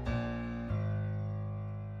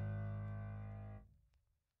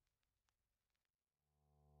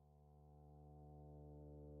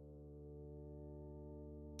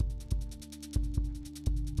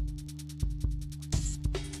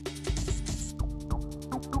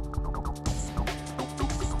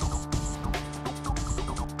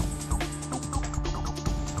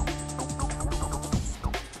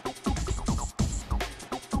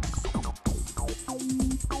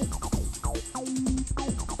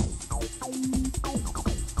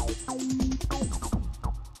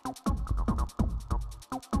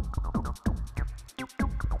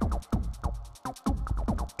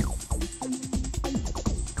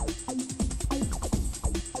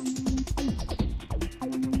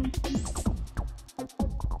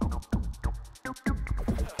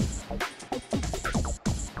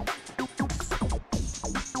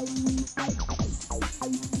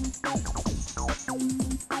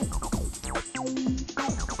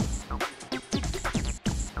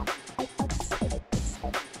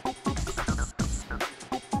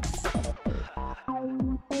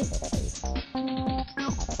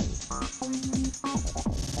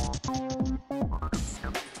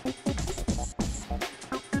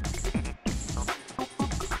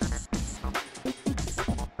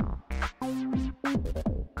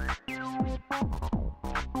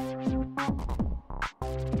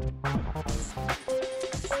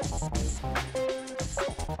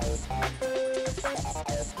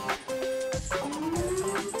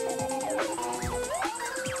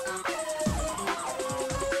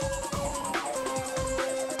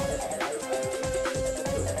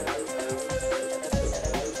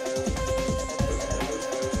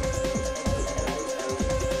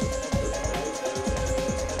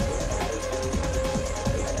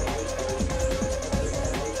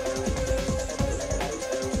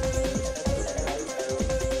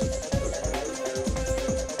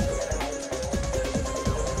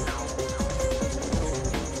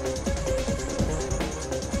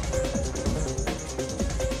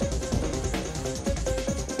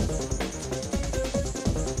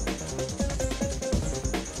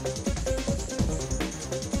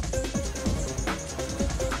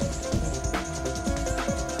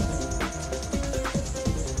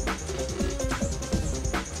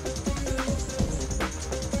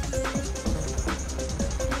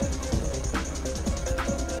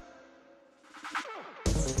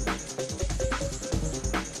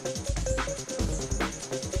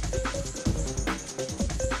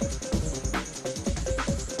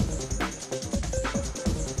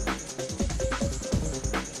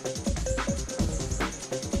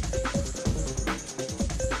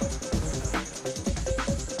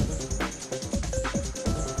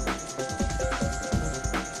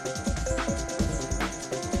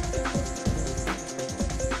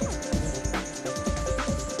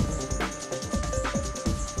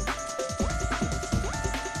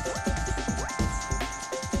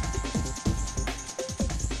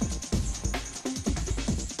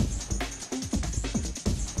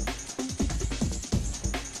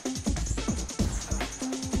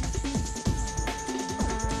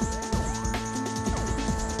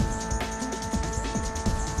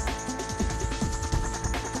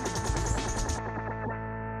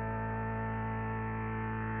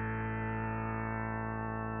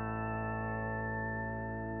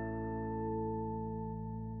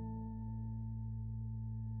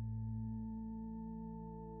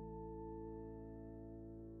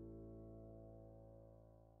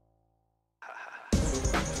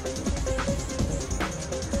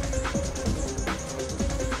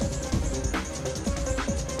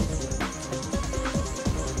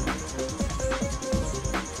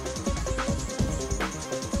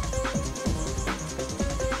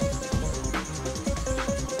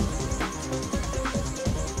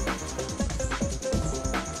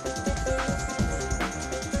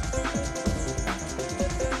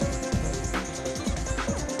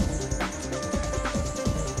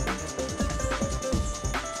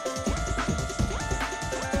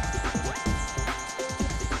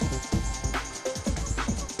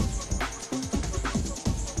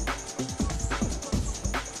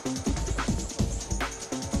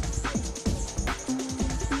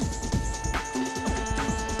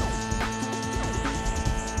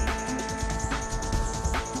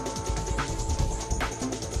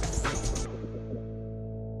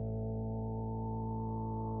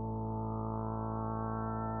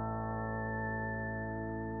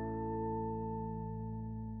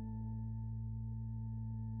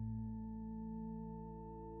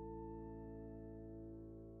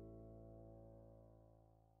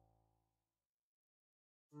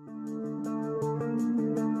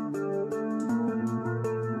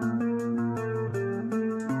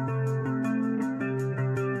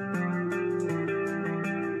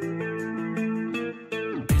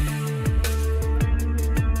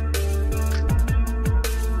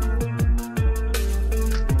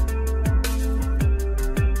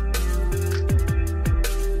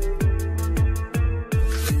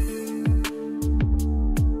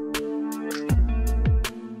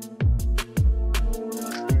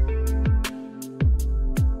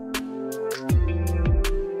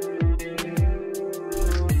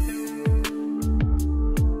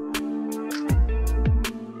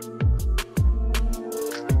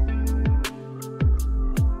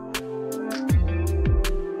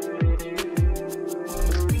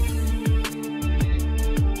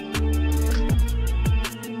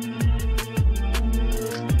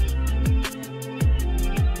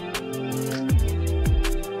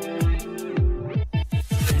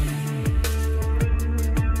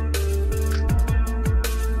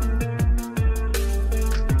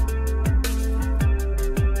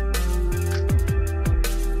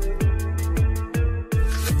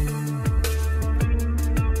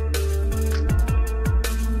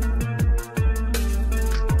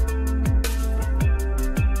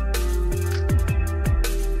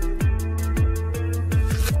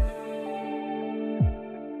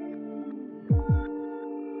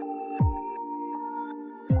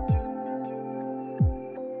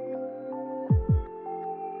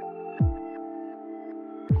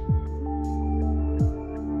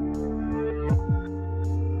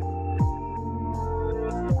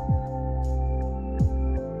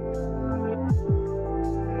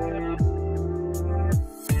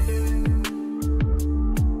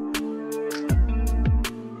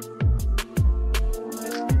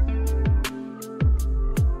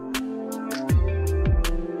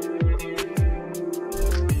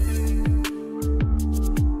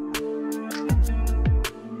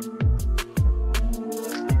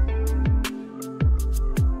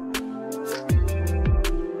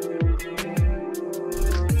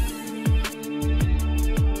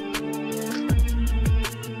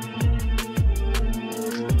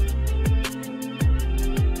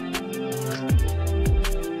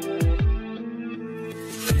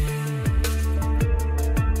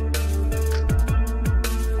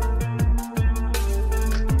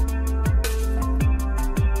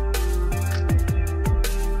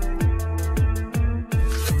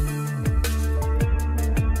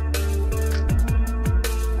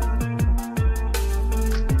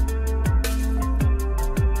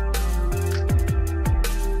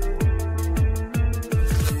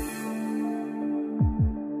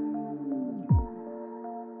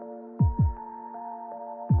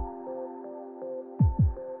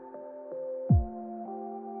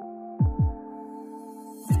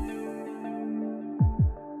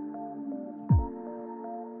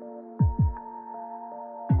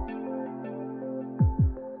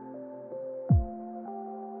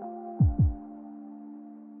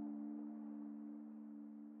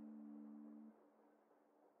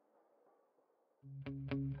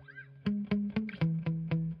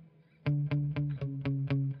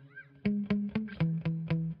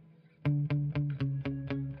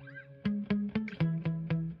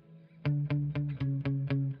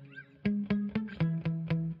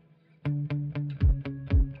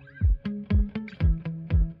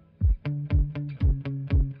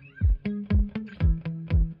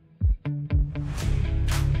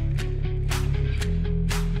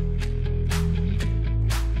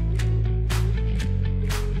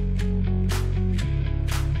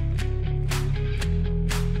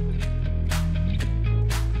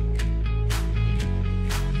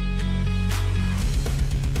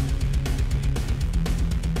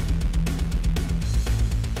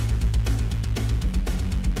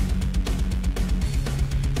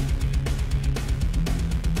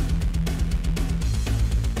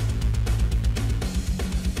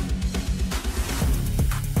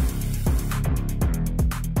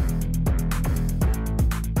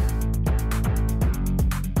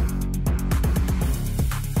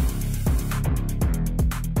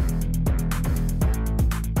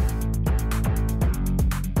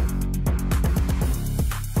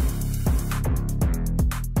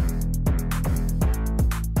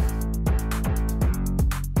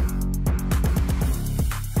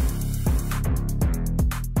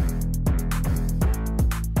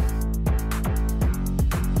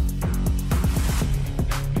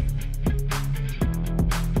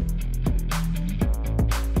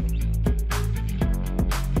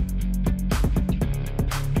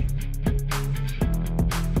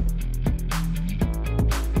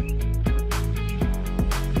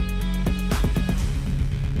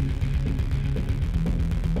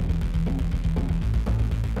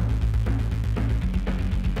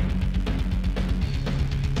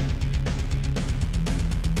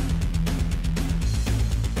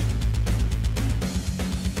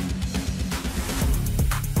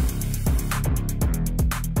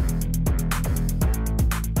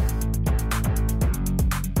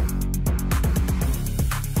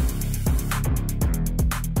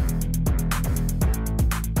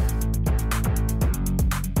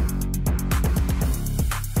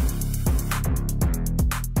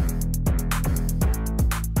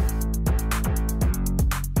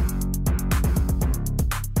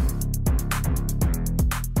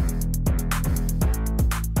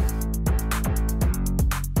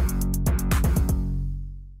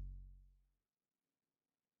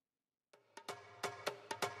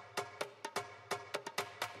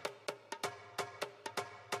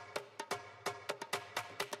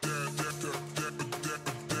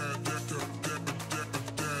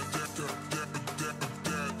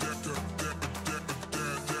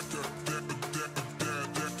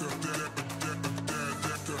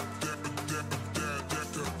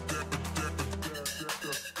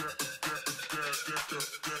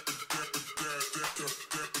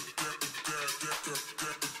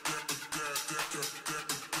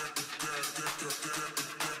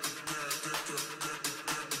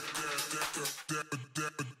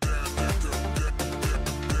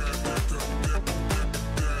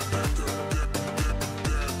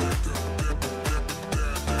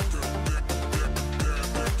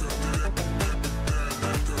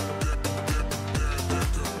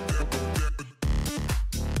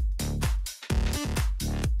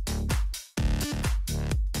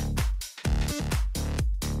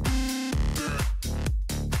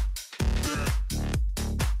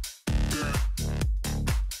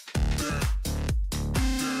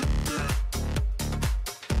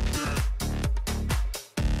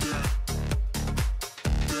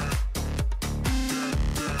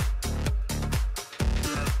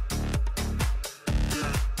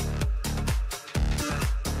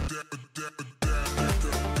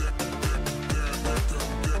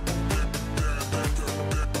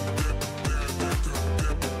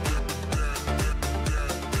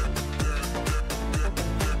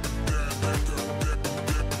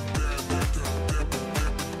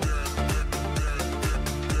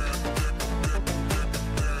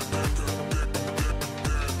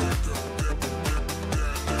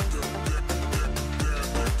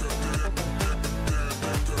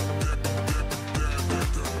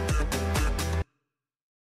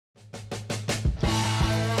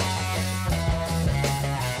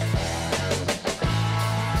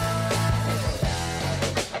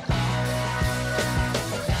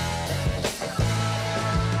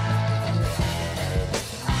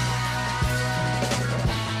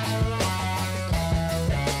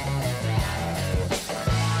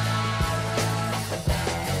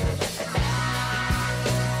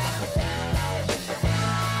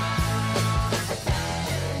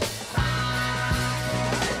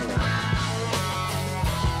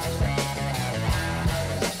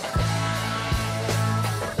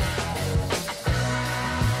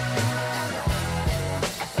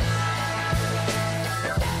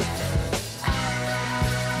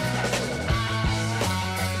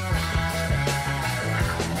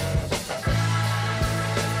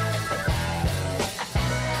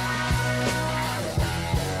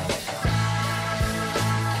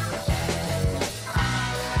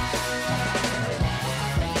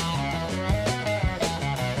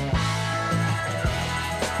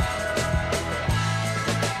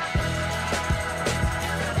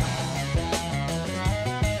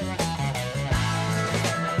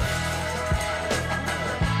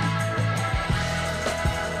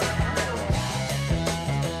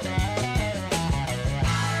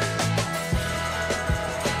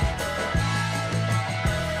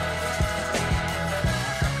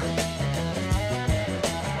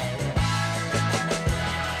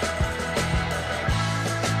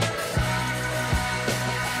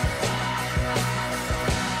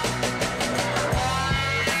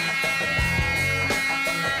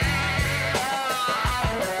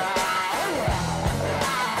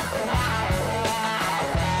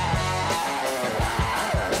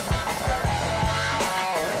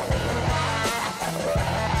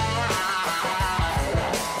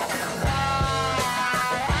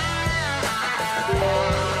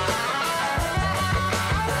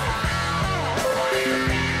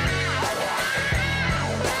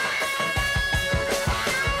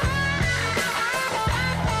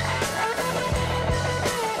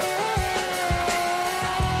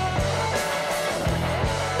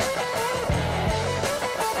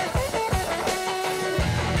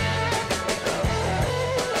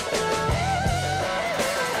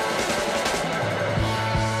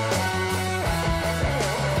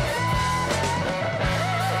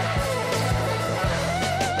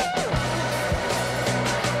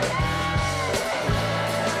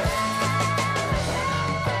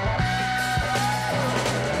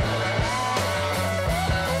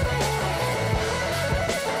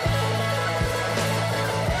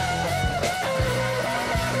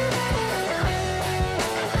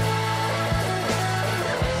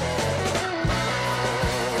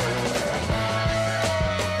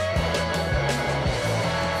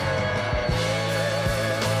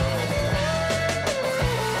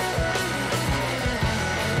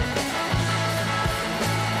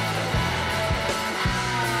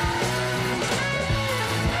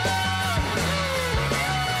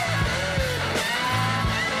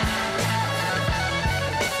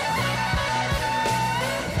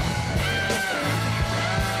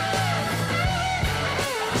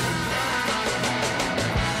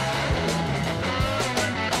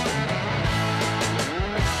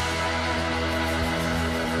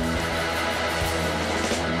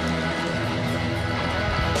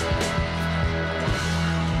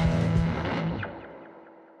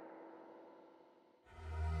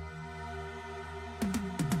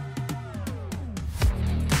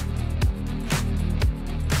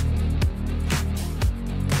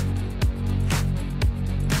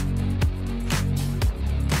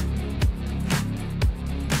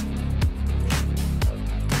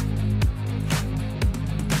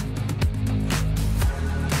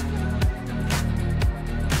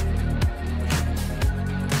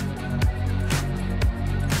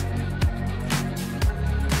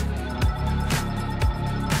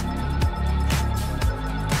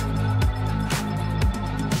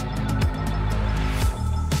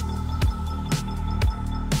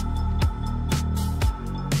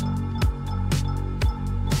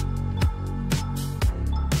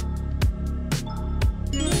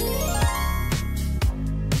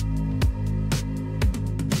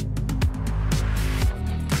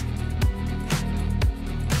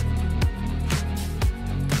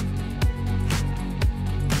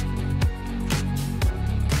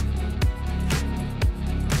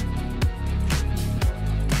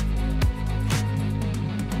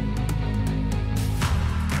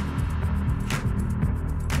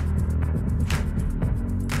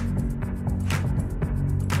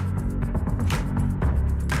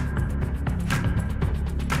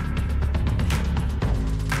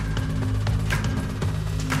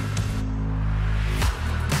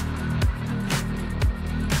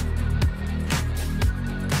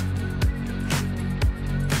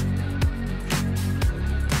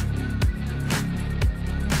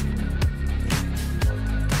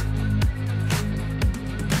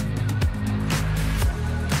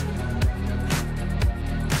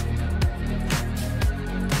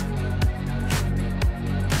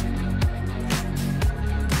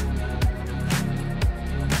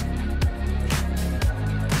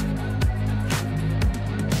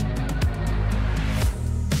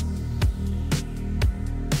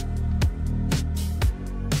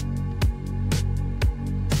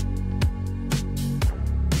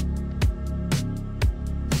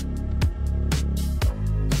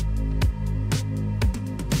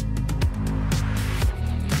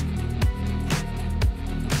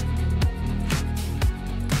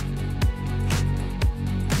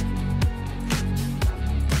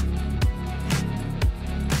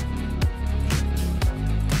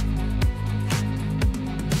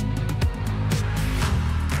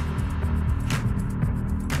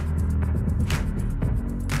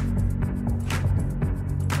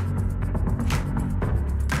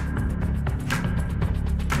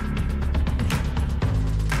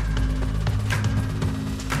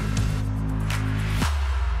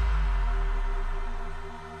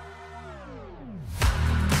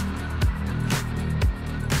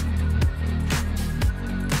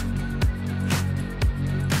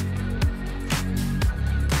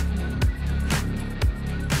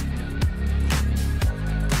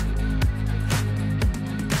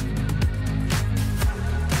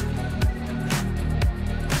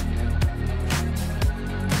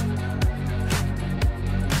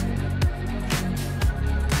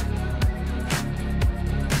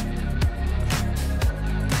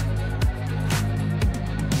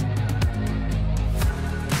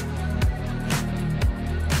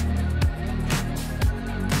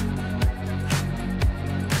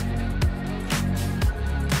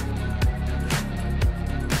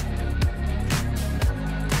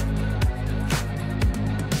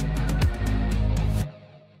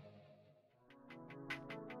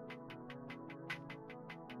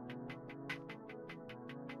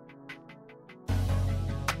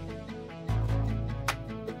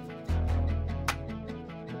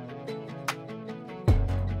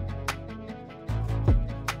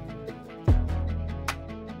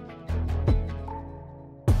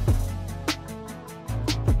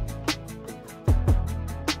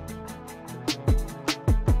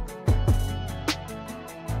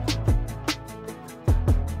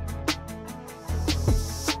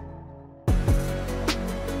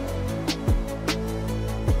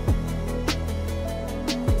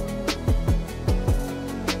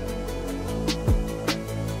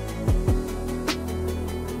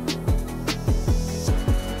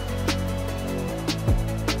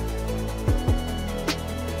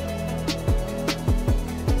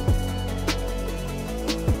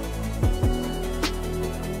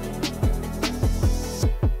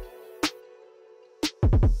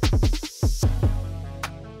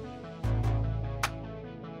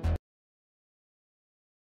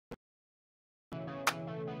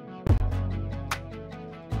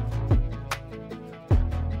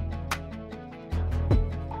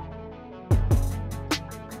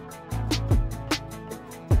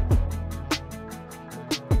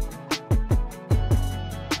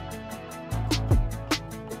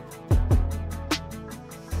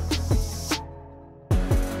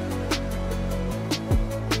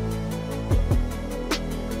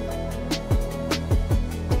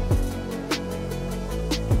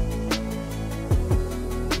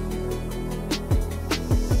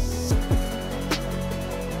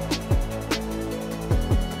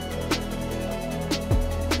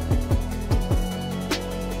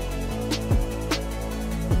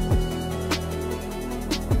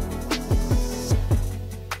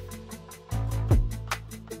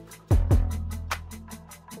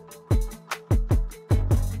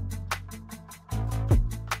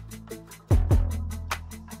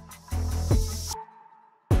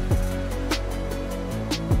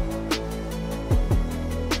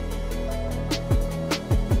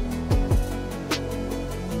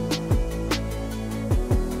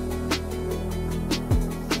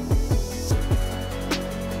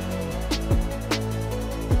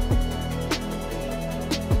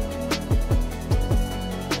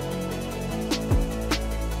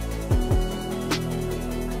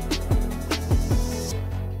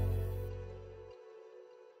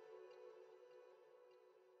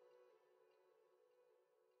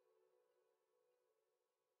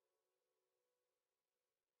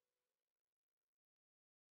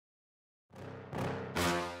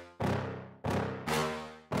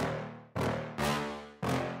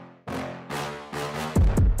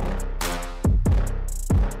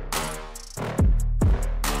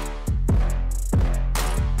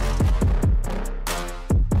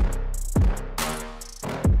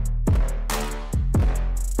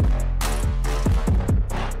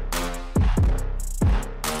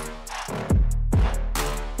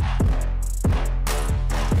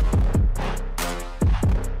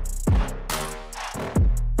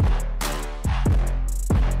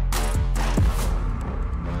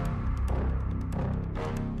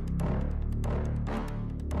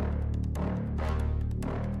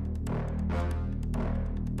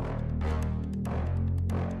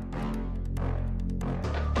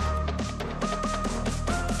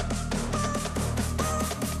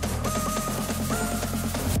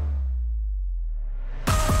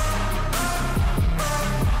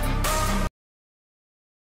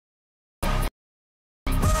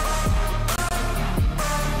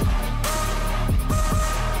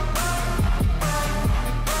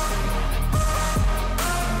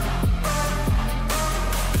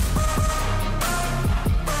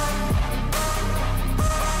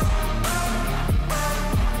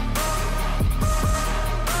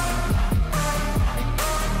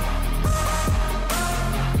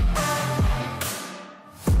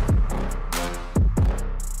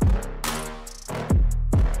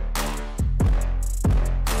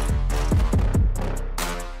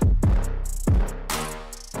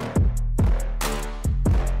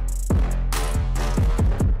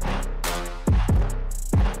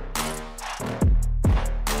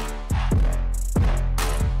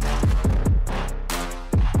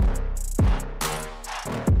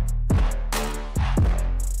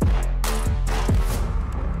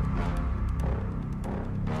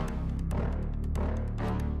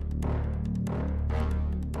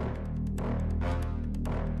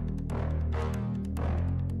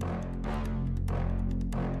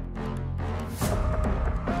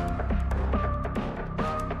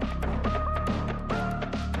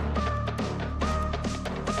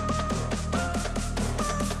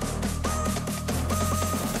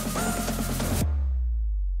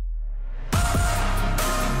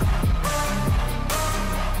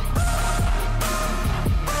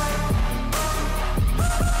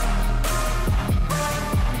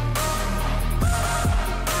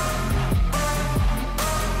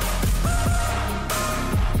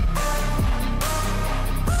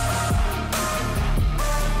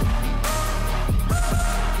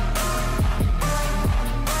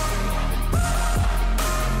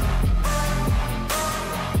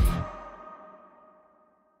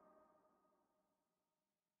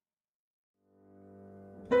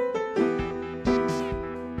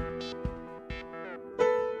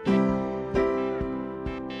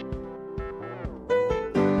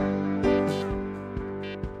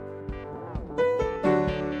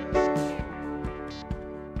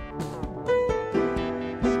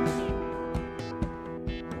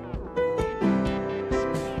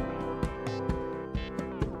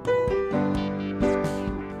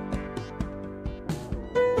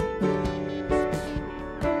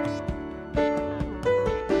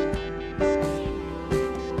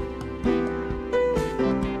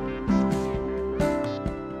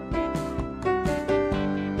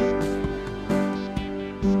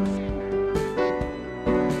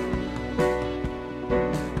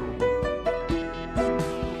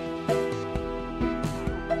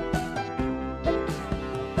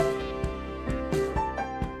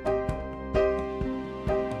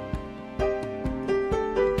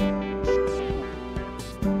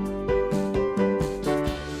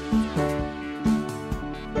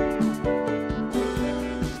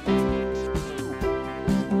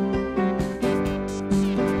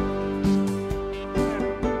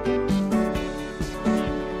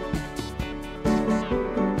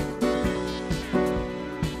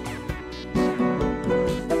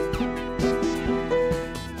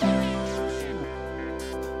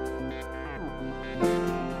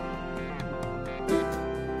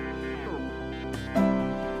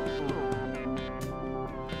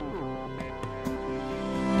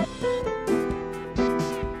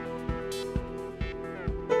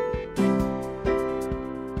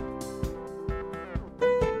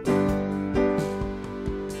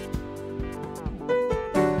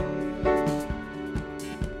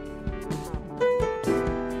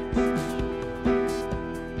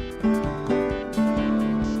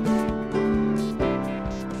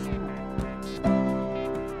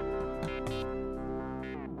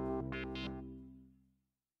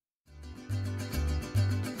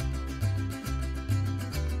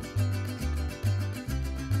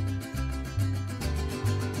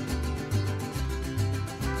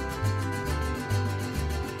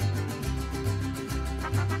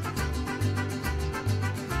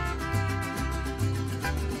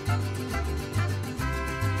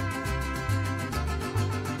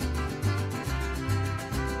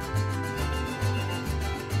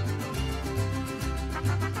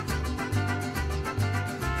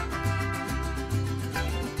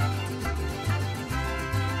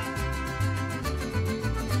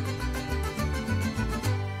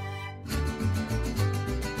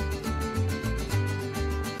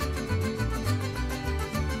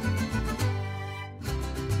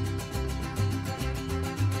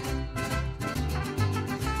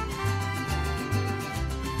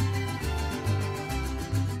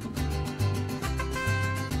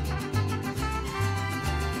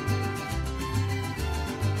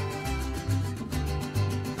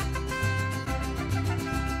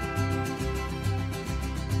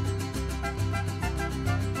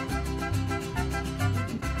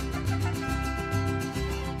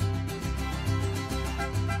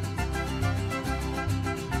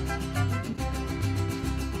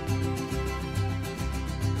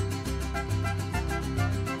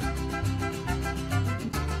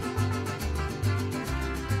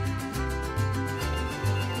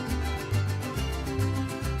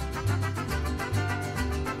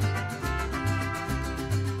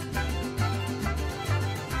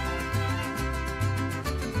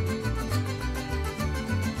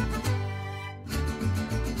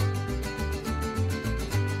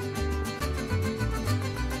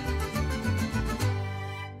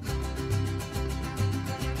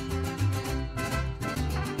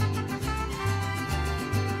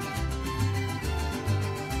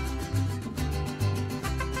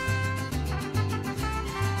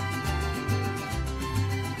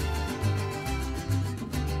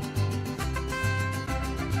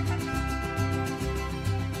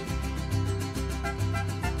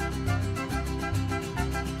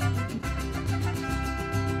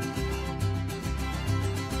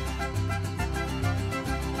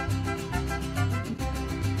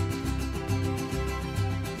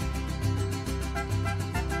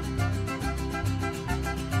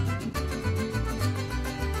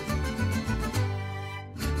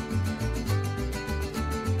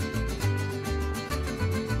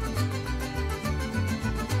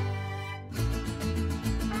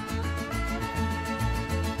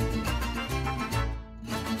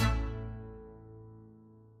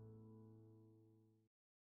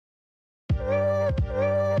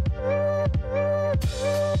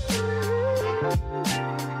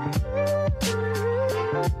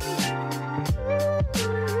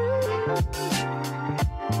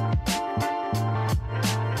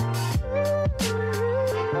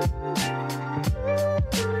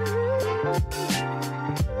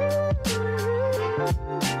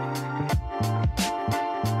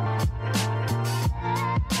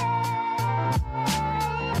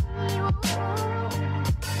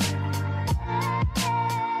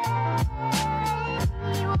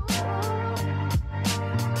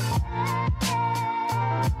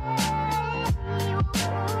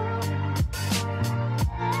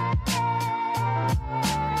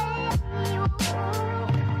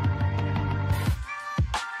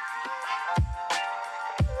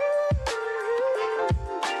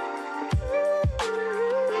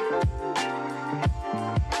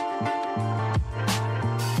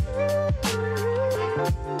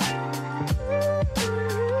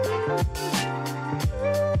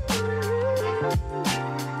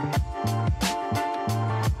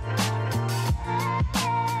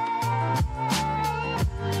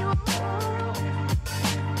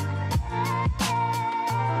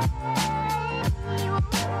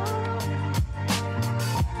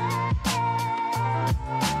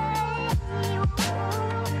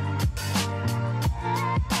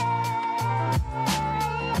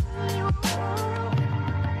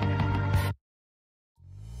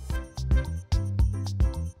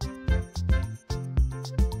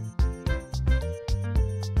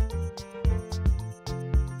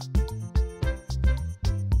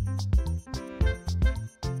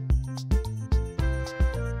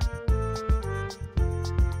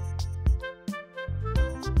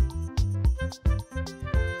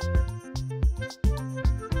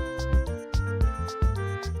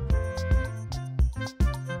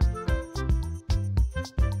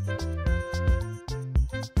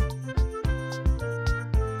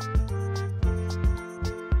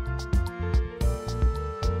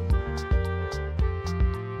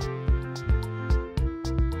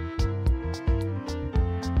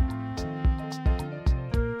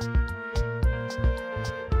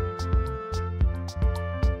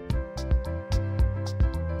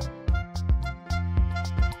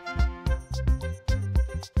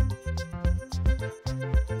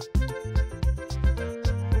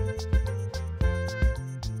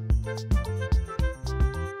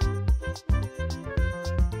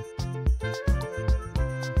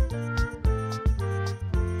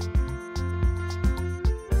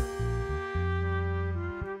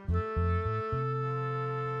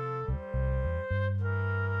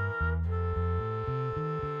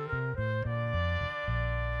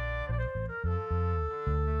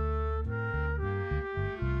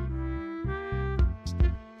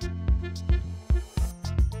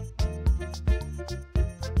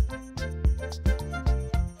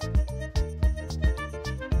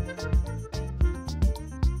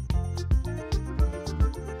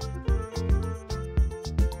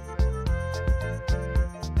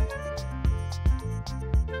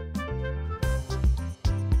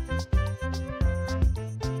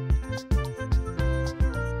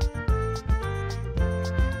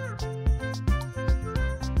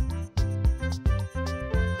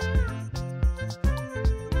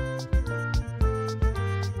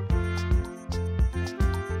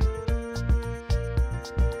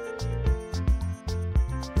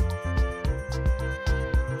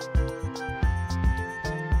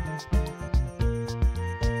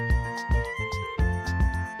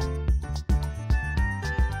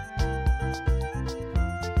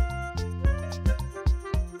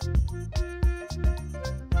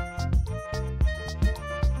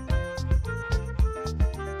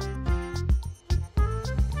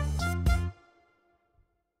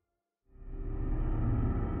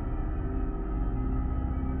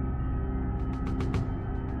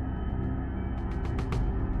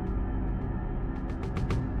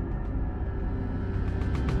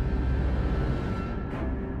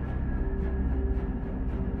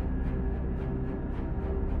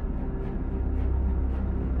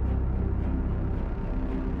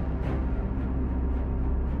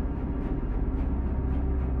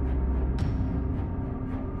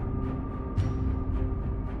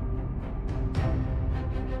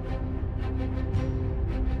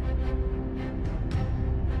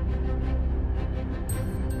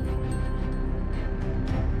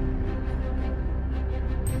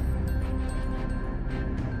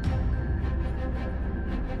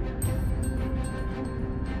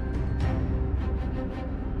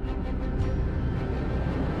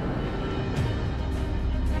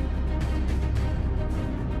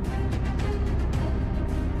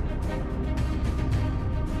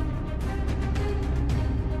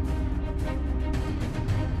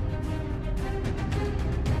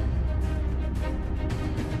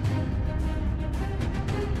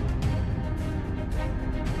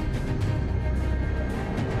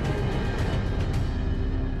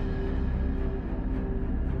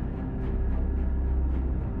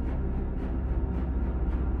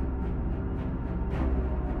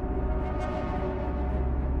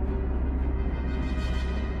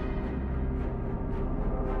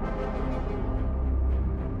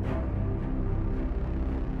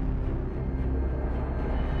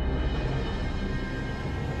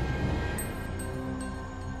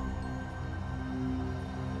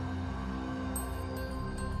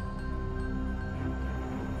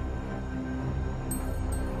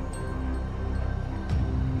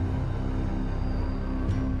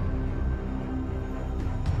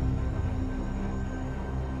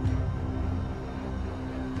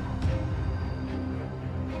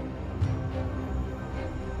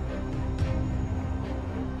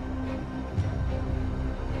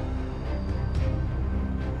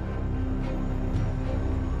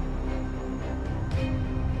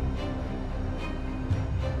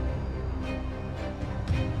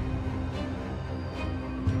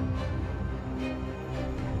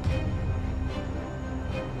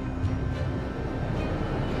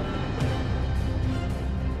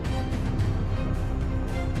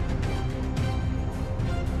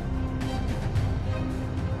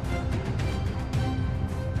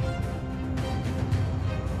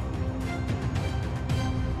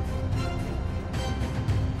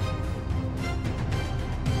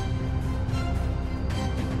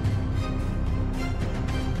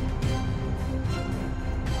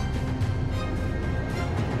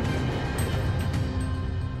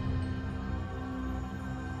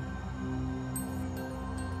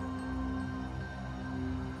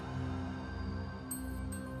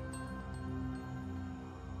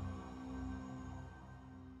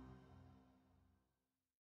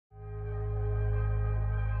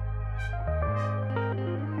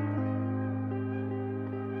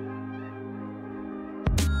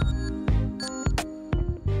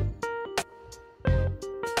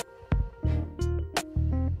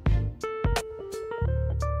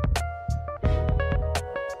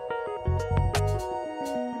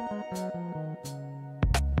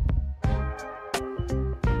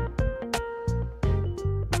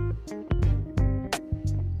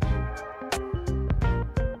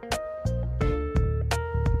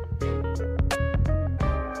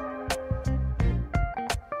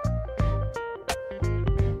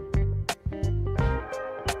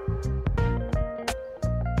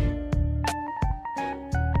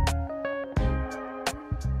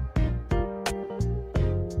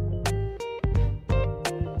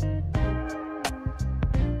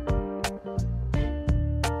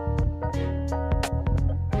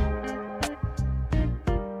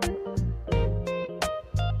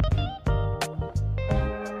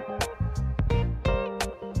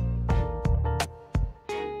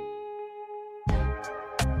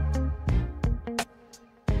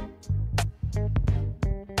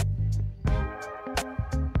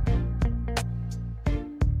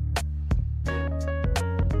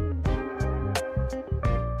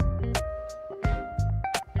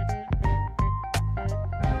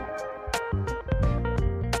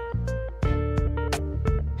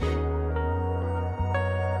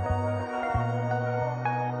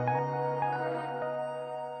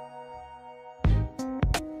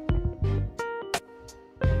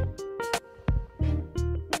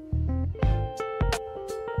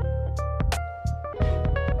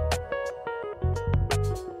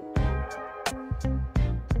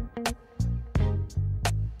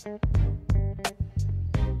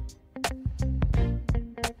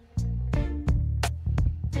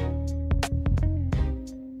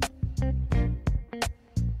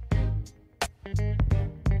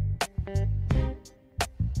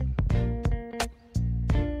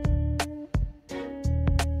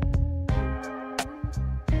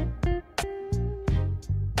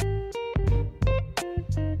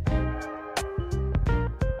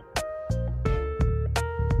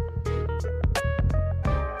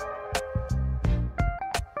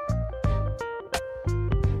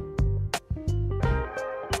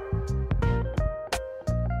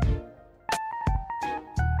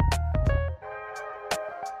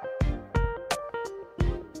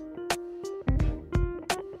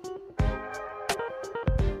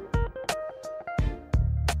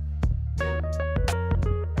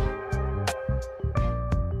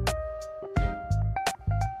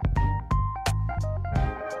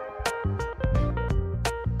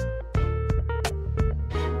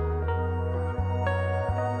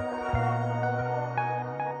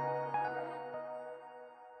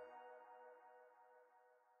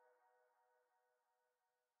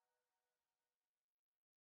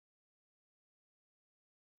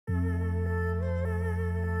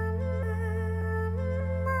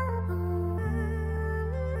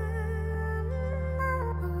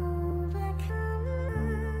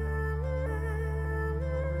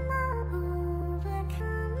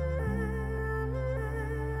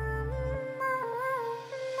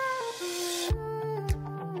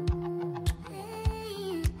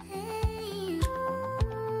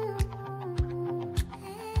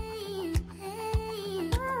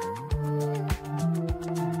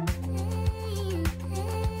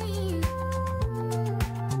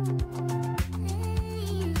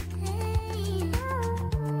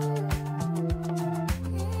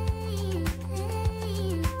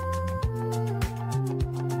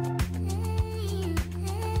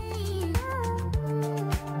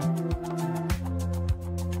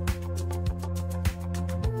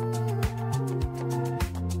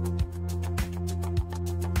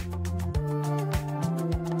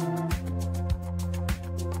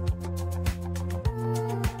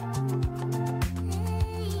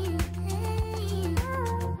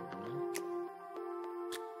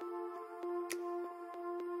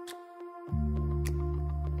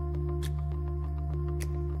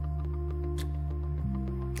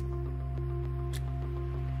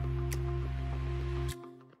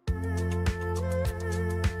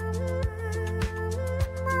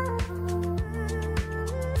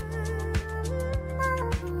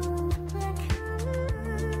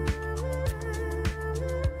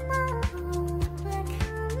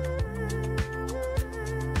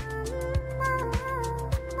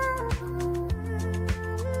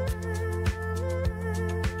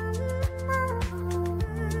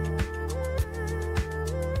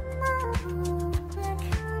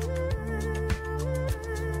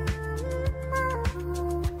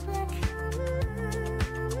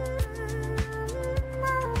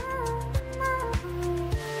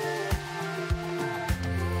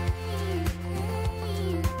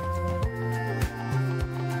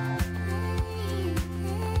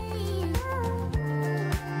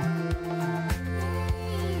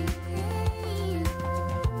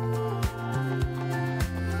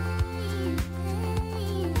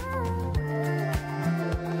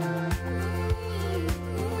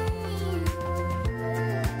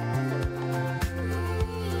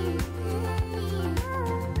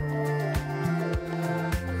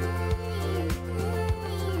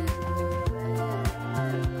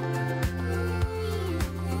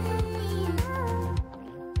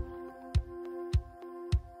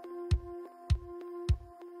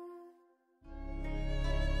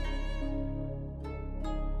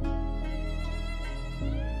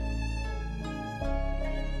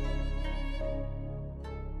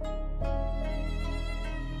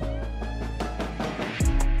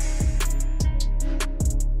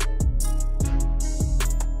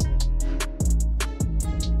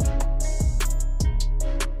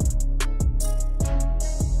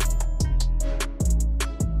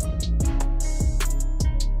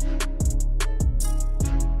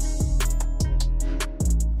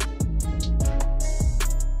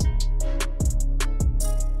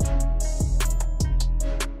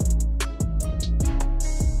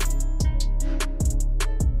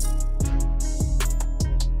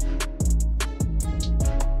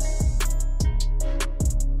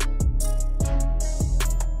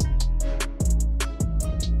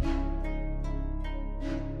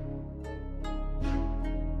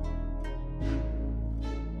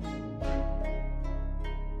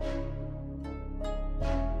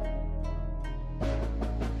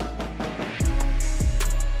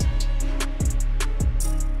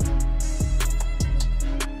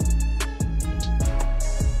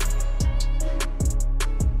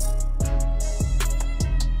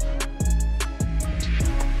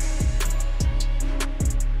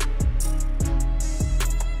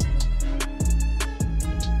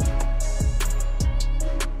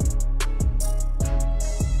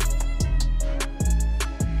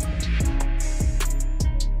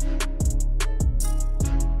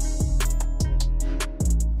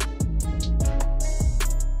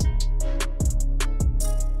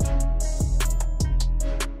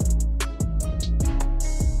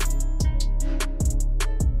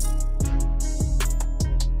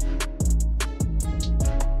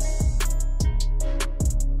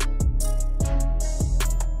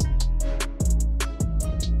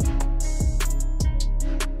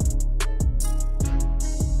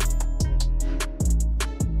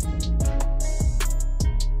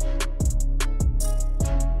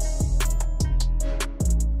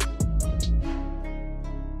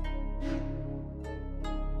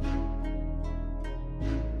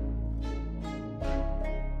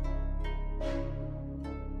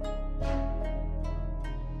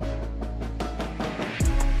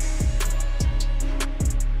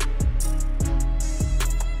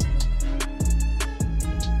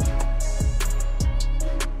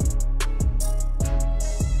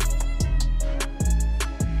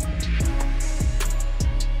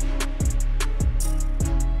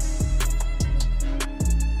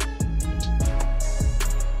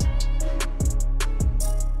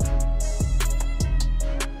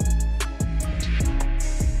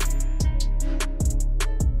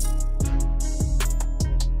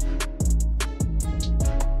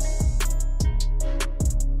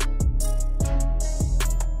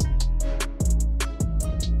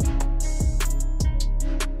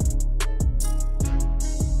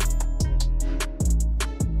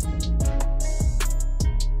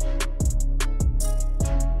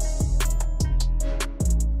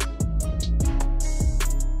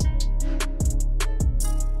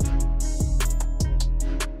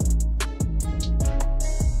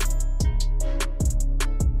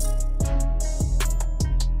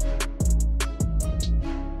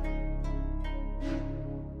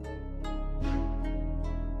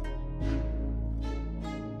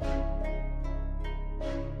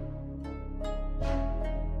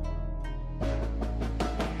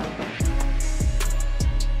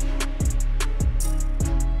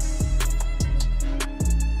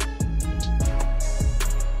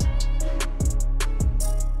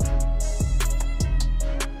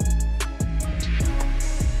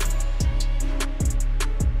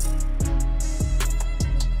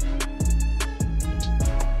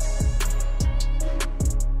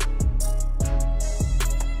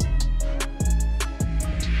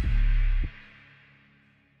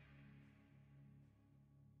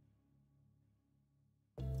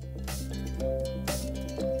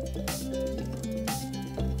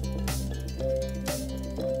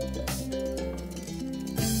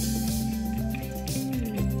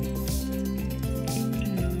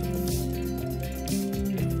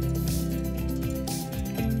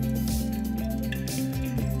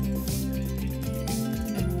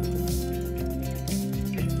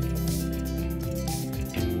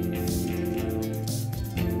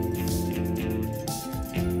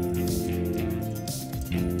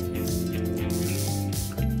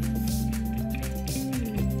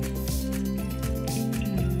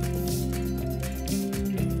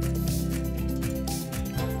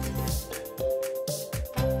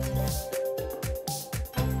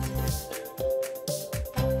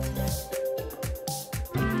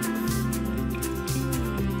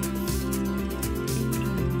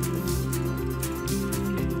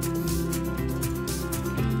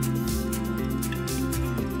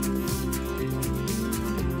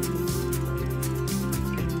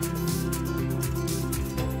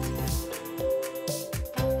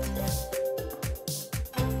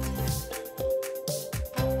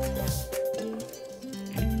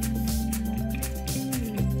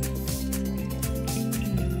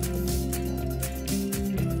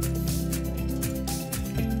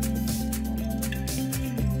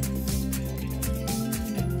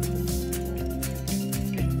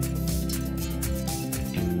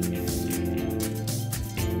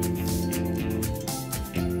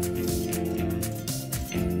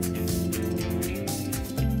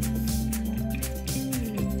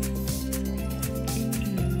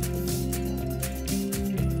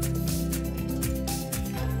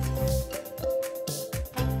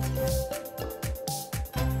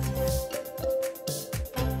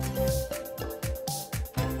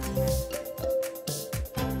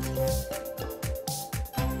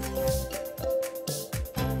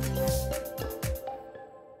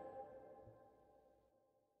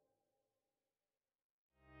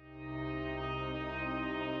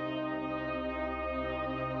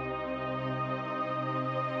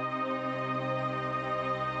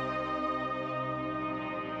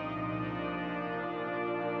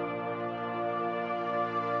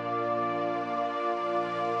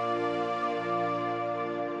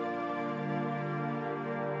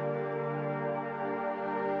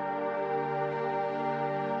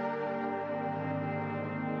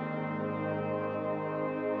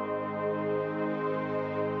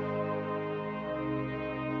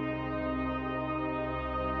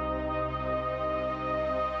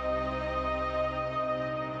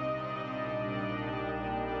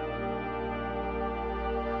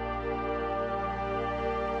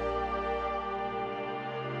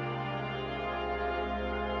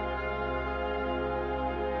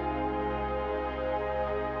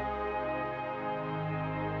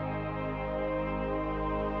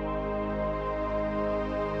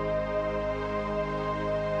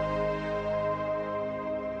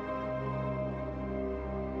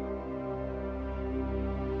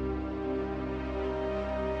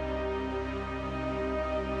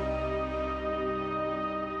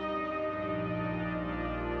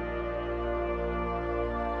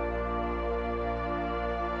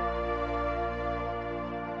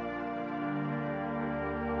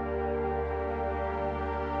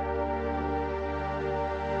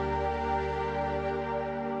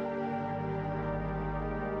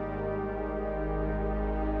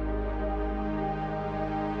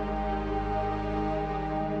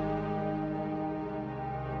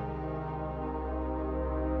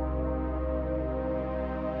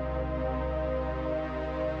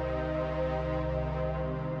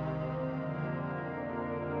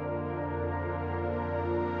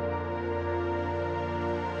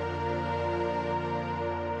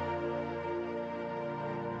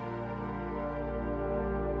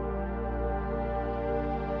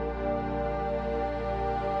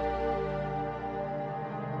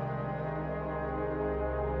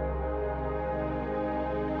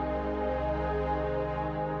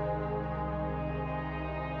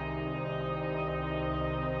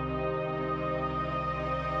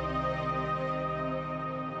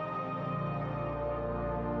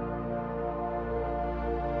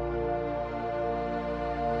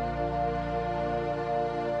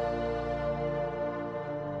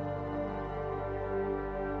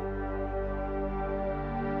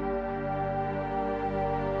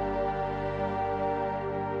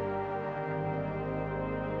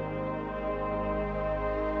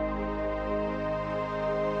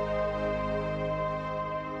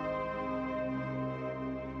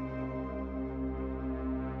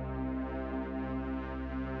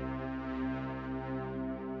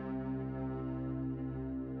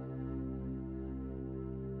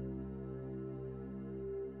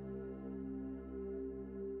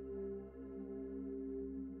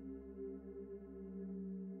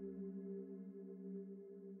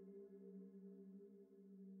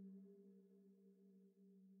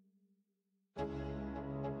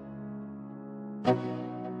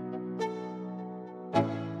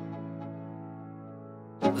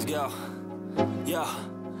 Let's go. Yo,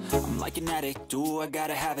 I'm like an addict, do I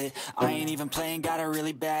gotta have it. I ain't even playing, got a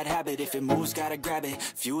really bad habit. If it moves, gotta grab it,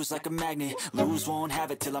 fuse like a magnet. Lose, won't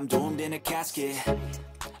have it till I'm doomed in a casket.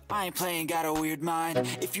 I ain't playing, got a weird mind.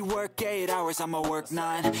 If you work 8 hours, I'ma work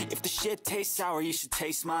 9. If the shit tastes sour, you should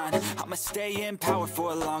taste mine. I'ma stay in power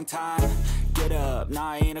for a long time. Get up,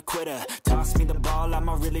 nah, I ain't a quitter. Toss me the ball, I'm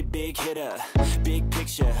a really big hitter. Big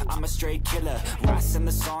picture, I'm a straight killer. Rising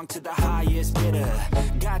the song to the highest bidder.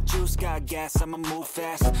 Got juice, got gas, I'ma move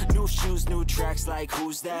fast. New shoes, new tracks, like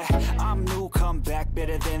who's that? I'm new, come back,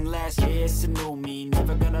 better than last. Yeah, it's a new me,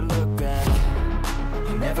 never gonna look back.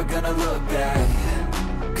 Never gonna look back.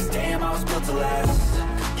 Cause damn, I was built to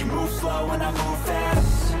last. You move slow and I move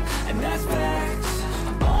fast, and that's facts.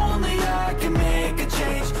 Only I can make a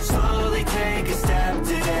change. Slowly take a step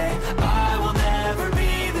today. I will never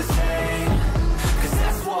be the same. Cause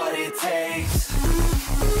that's what it takes.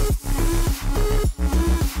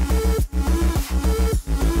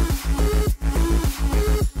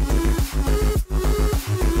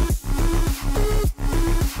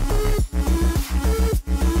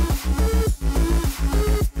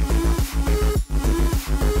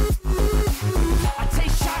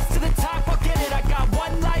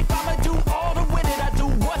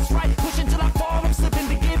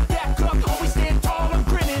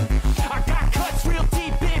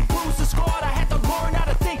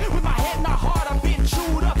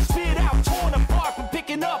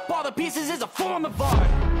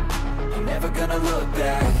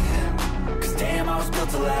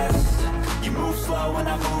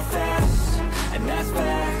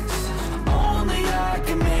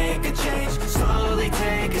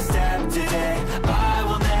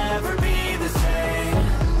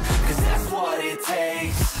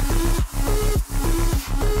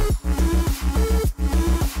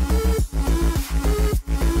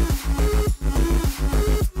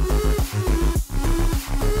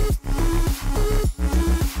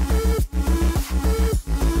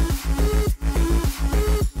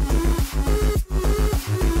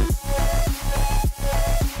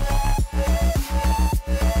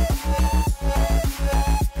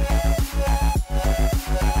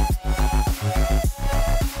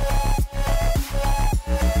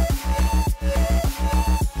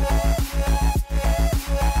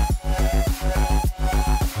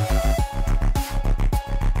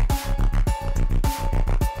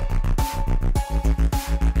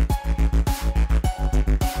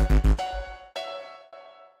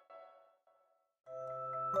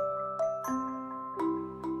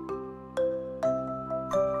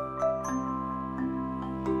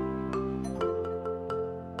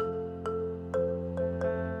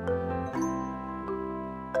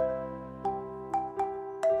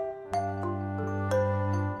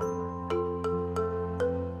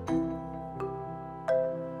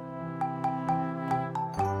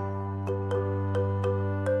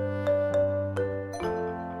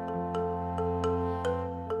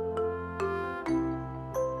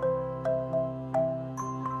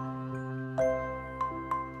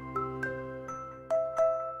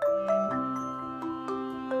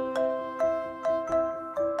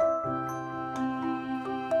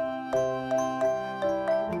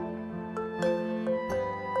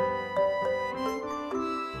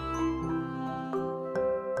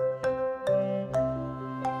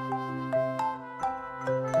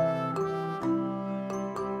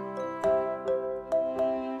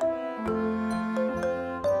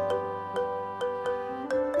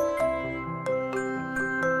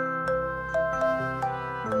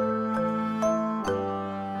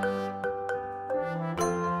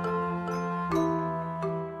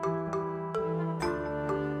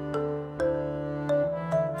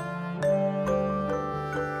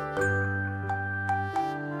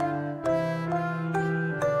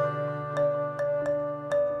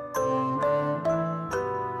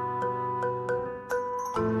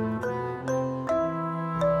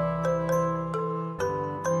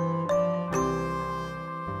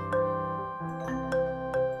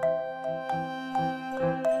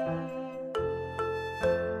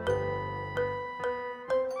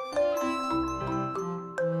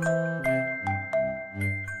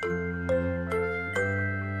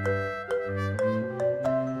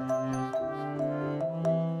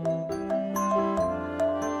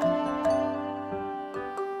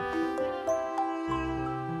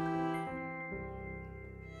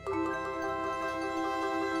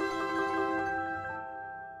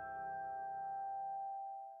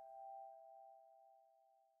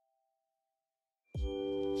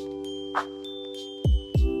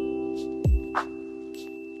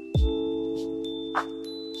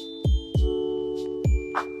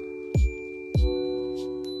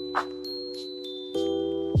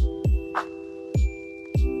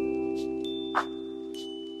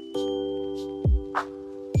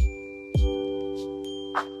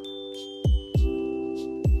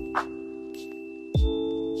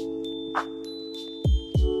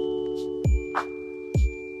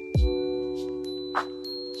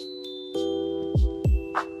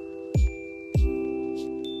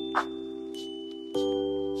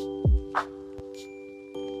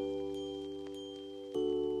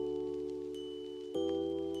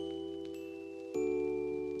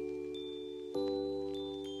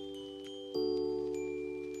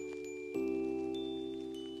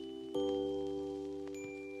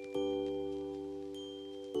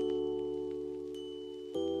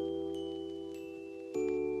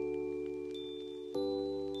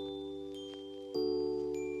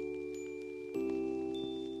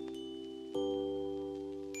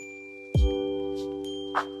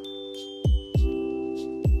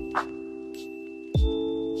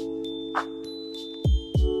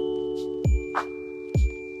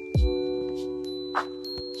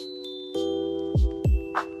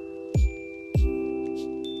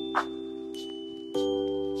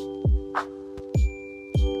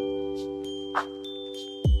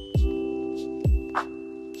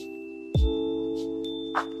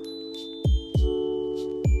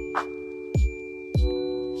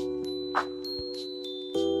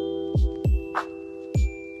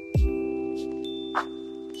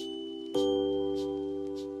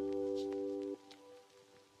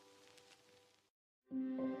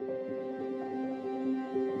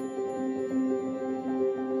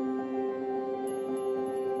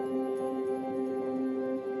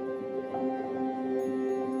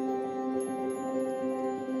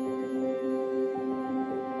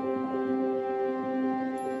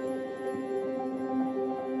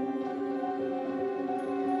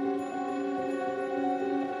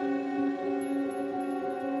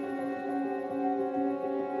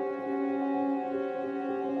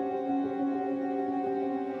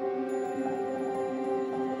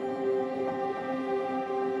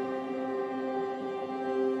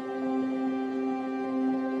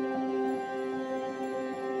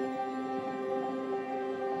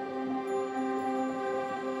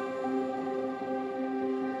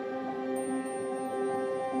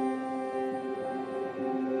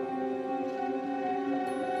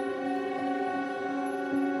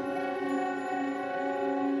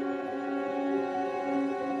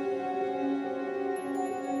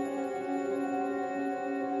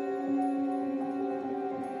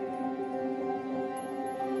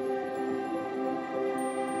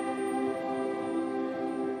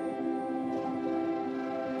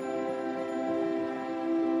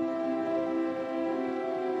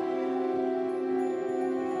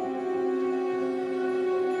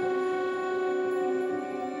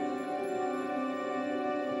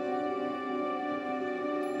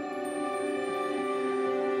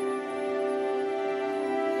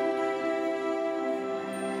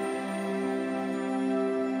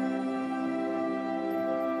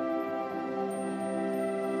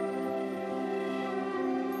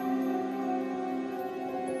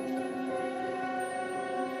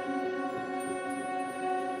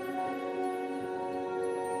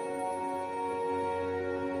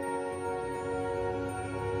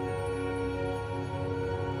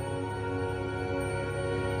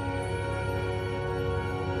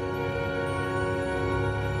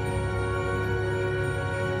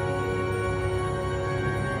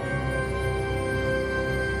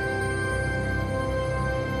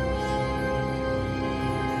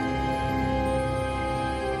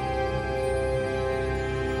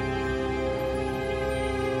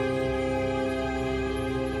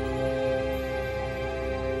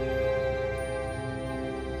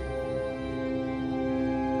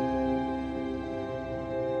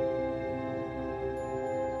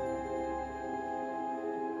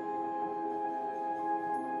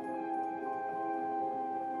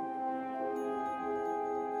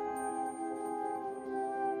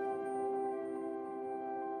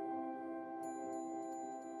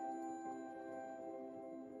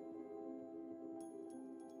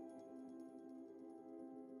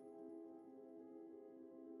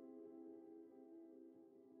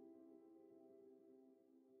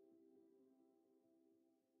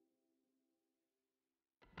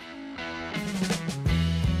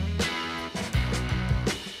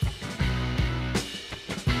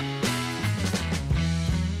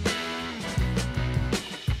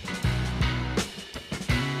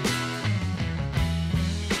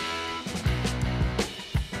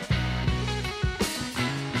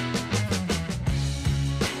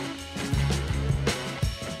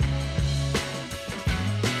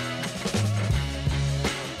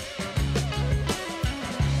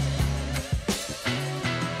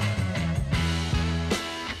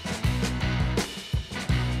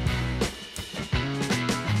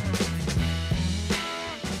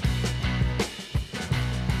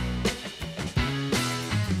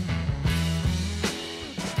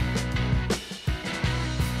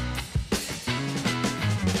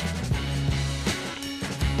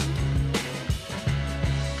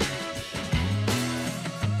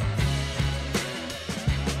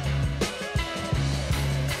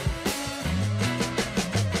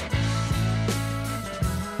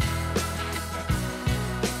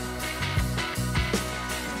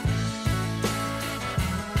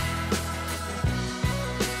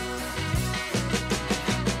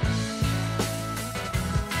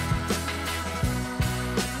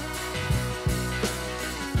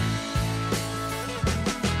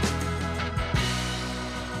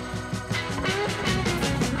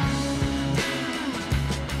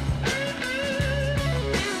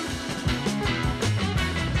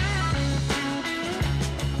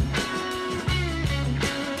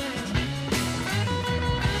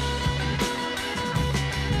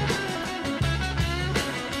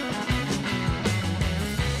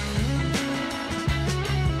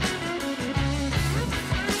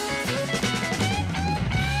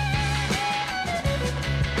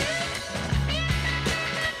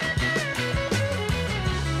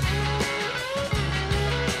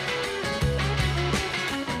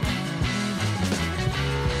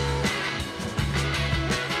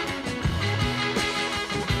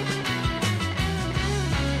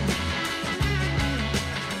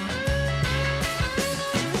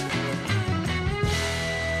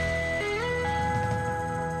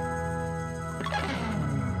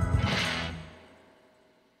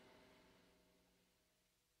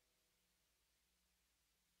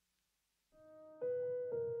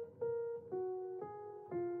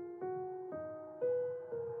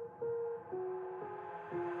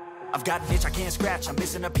 I've got an itch I can't scratch, I'm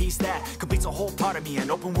missing a piece that completes a whole part of me, an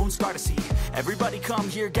open wound scar to see. Everybody come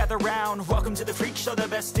here, gather round, welcome to the freak show, the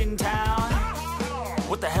best in town.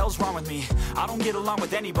 What the hell's wrong with me? I don't get along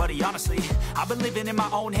with anybody, honestly. I've been living in my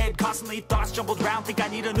own head constantly, thoughts jumbled round, think I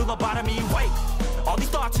need a new lobotomy. Wait, all these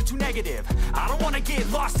thoughts are too negative. I don't wanna get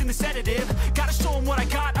lost in the sedative. Gotta show them what I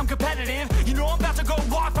got, I'm competitive. You know I'm about to go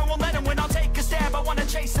off, I won't let them win, I'll take a stab. I wanna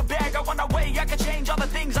chase a bag, I wanna weigh, I can change all the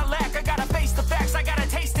things I lack. I gotta face the facts, I got a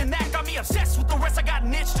taste in that. Got me obsessed with the rest, I got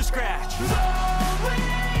an itch to scratch. Lonely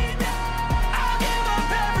now, I'll give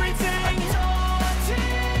up everything.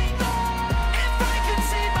 Daunting thought, if I could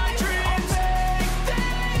see my dreams, make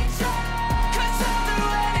things right. 'Cause I'll do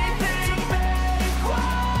anything to make what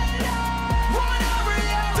I want a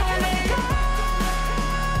reality. Don't let go,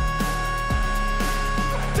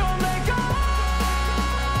 don't let go.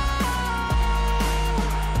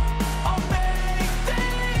 I'll make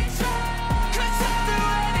things right. 'Cause I'll do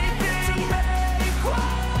anything to make what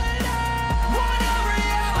I want a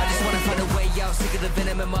reality. I just wanna find a way out, sick of the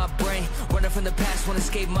venom in my brain. Running from the past, wanna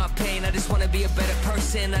escape my pain. I just wanna be a better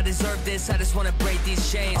person, I deserve this. I just wanna break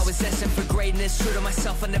these chains. Always asking for greatness, true to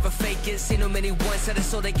myself, I never fake it. Seen too many once, I just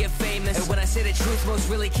so they get famous. And when I say the truth, most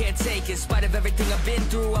really can't take it. In spite of everything I've been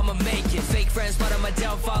through, I'ma make it. Fake friends, part of my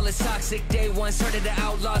downfall is toxic. Day one, started the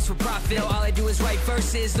outlaws for profit. Now all I do is write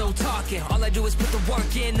verses, no talking. All I do is put the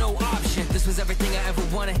work in, no option. This was everything I ever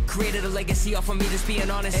wanted. Created a legacy off of me, just being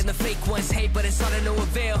honest. And the fake ones hate, but it's all to no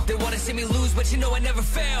avail. They wanna see me lose, but you know I never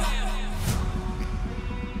fail.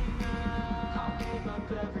 I'll give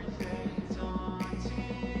up everything,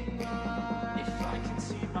 daunting thought. If I can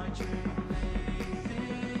see my dream, make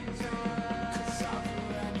things right. 'Cause I'll do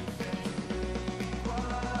anything to make what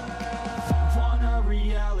I want a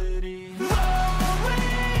reality. Lonely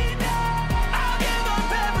now, I'll give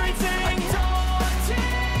up everything,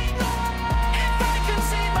 daunting thought. If I can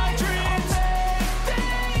see my dreams, make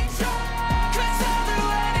things right. 'Cause I'll do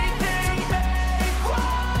anything to make what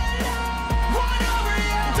I want a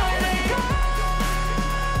reality. Don't let go,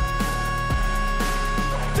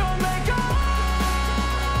 don't let go.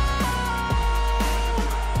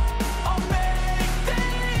 I'll make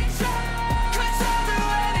things right. 'Cause I'll do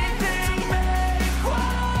anything to make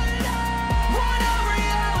what I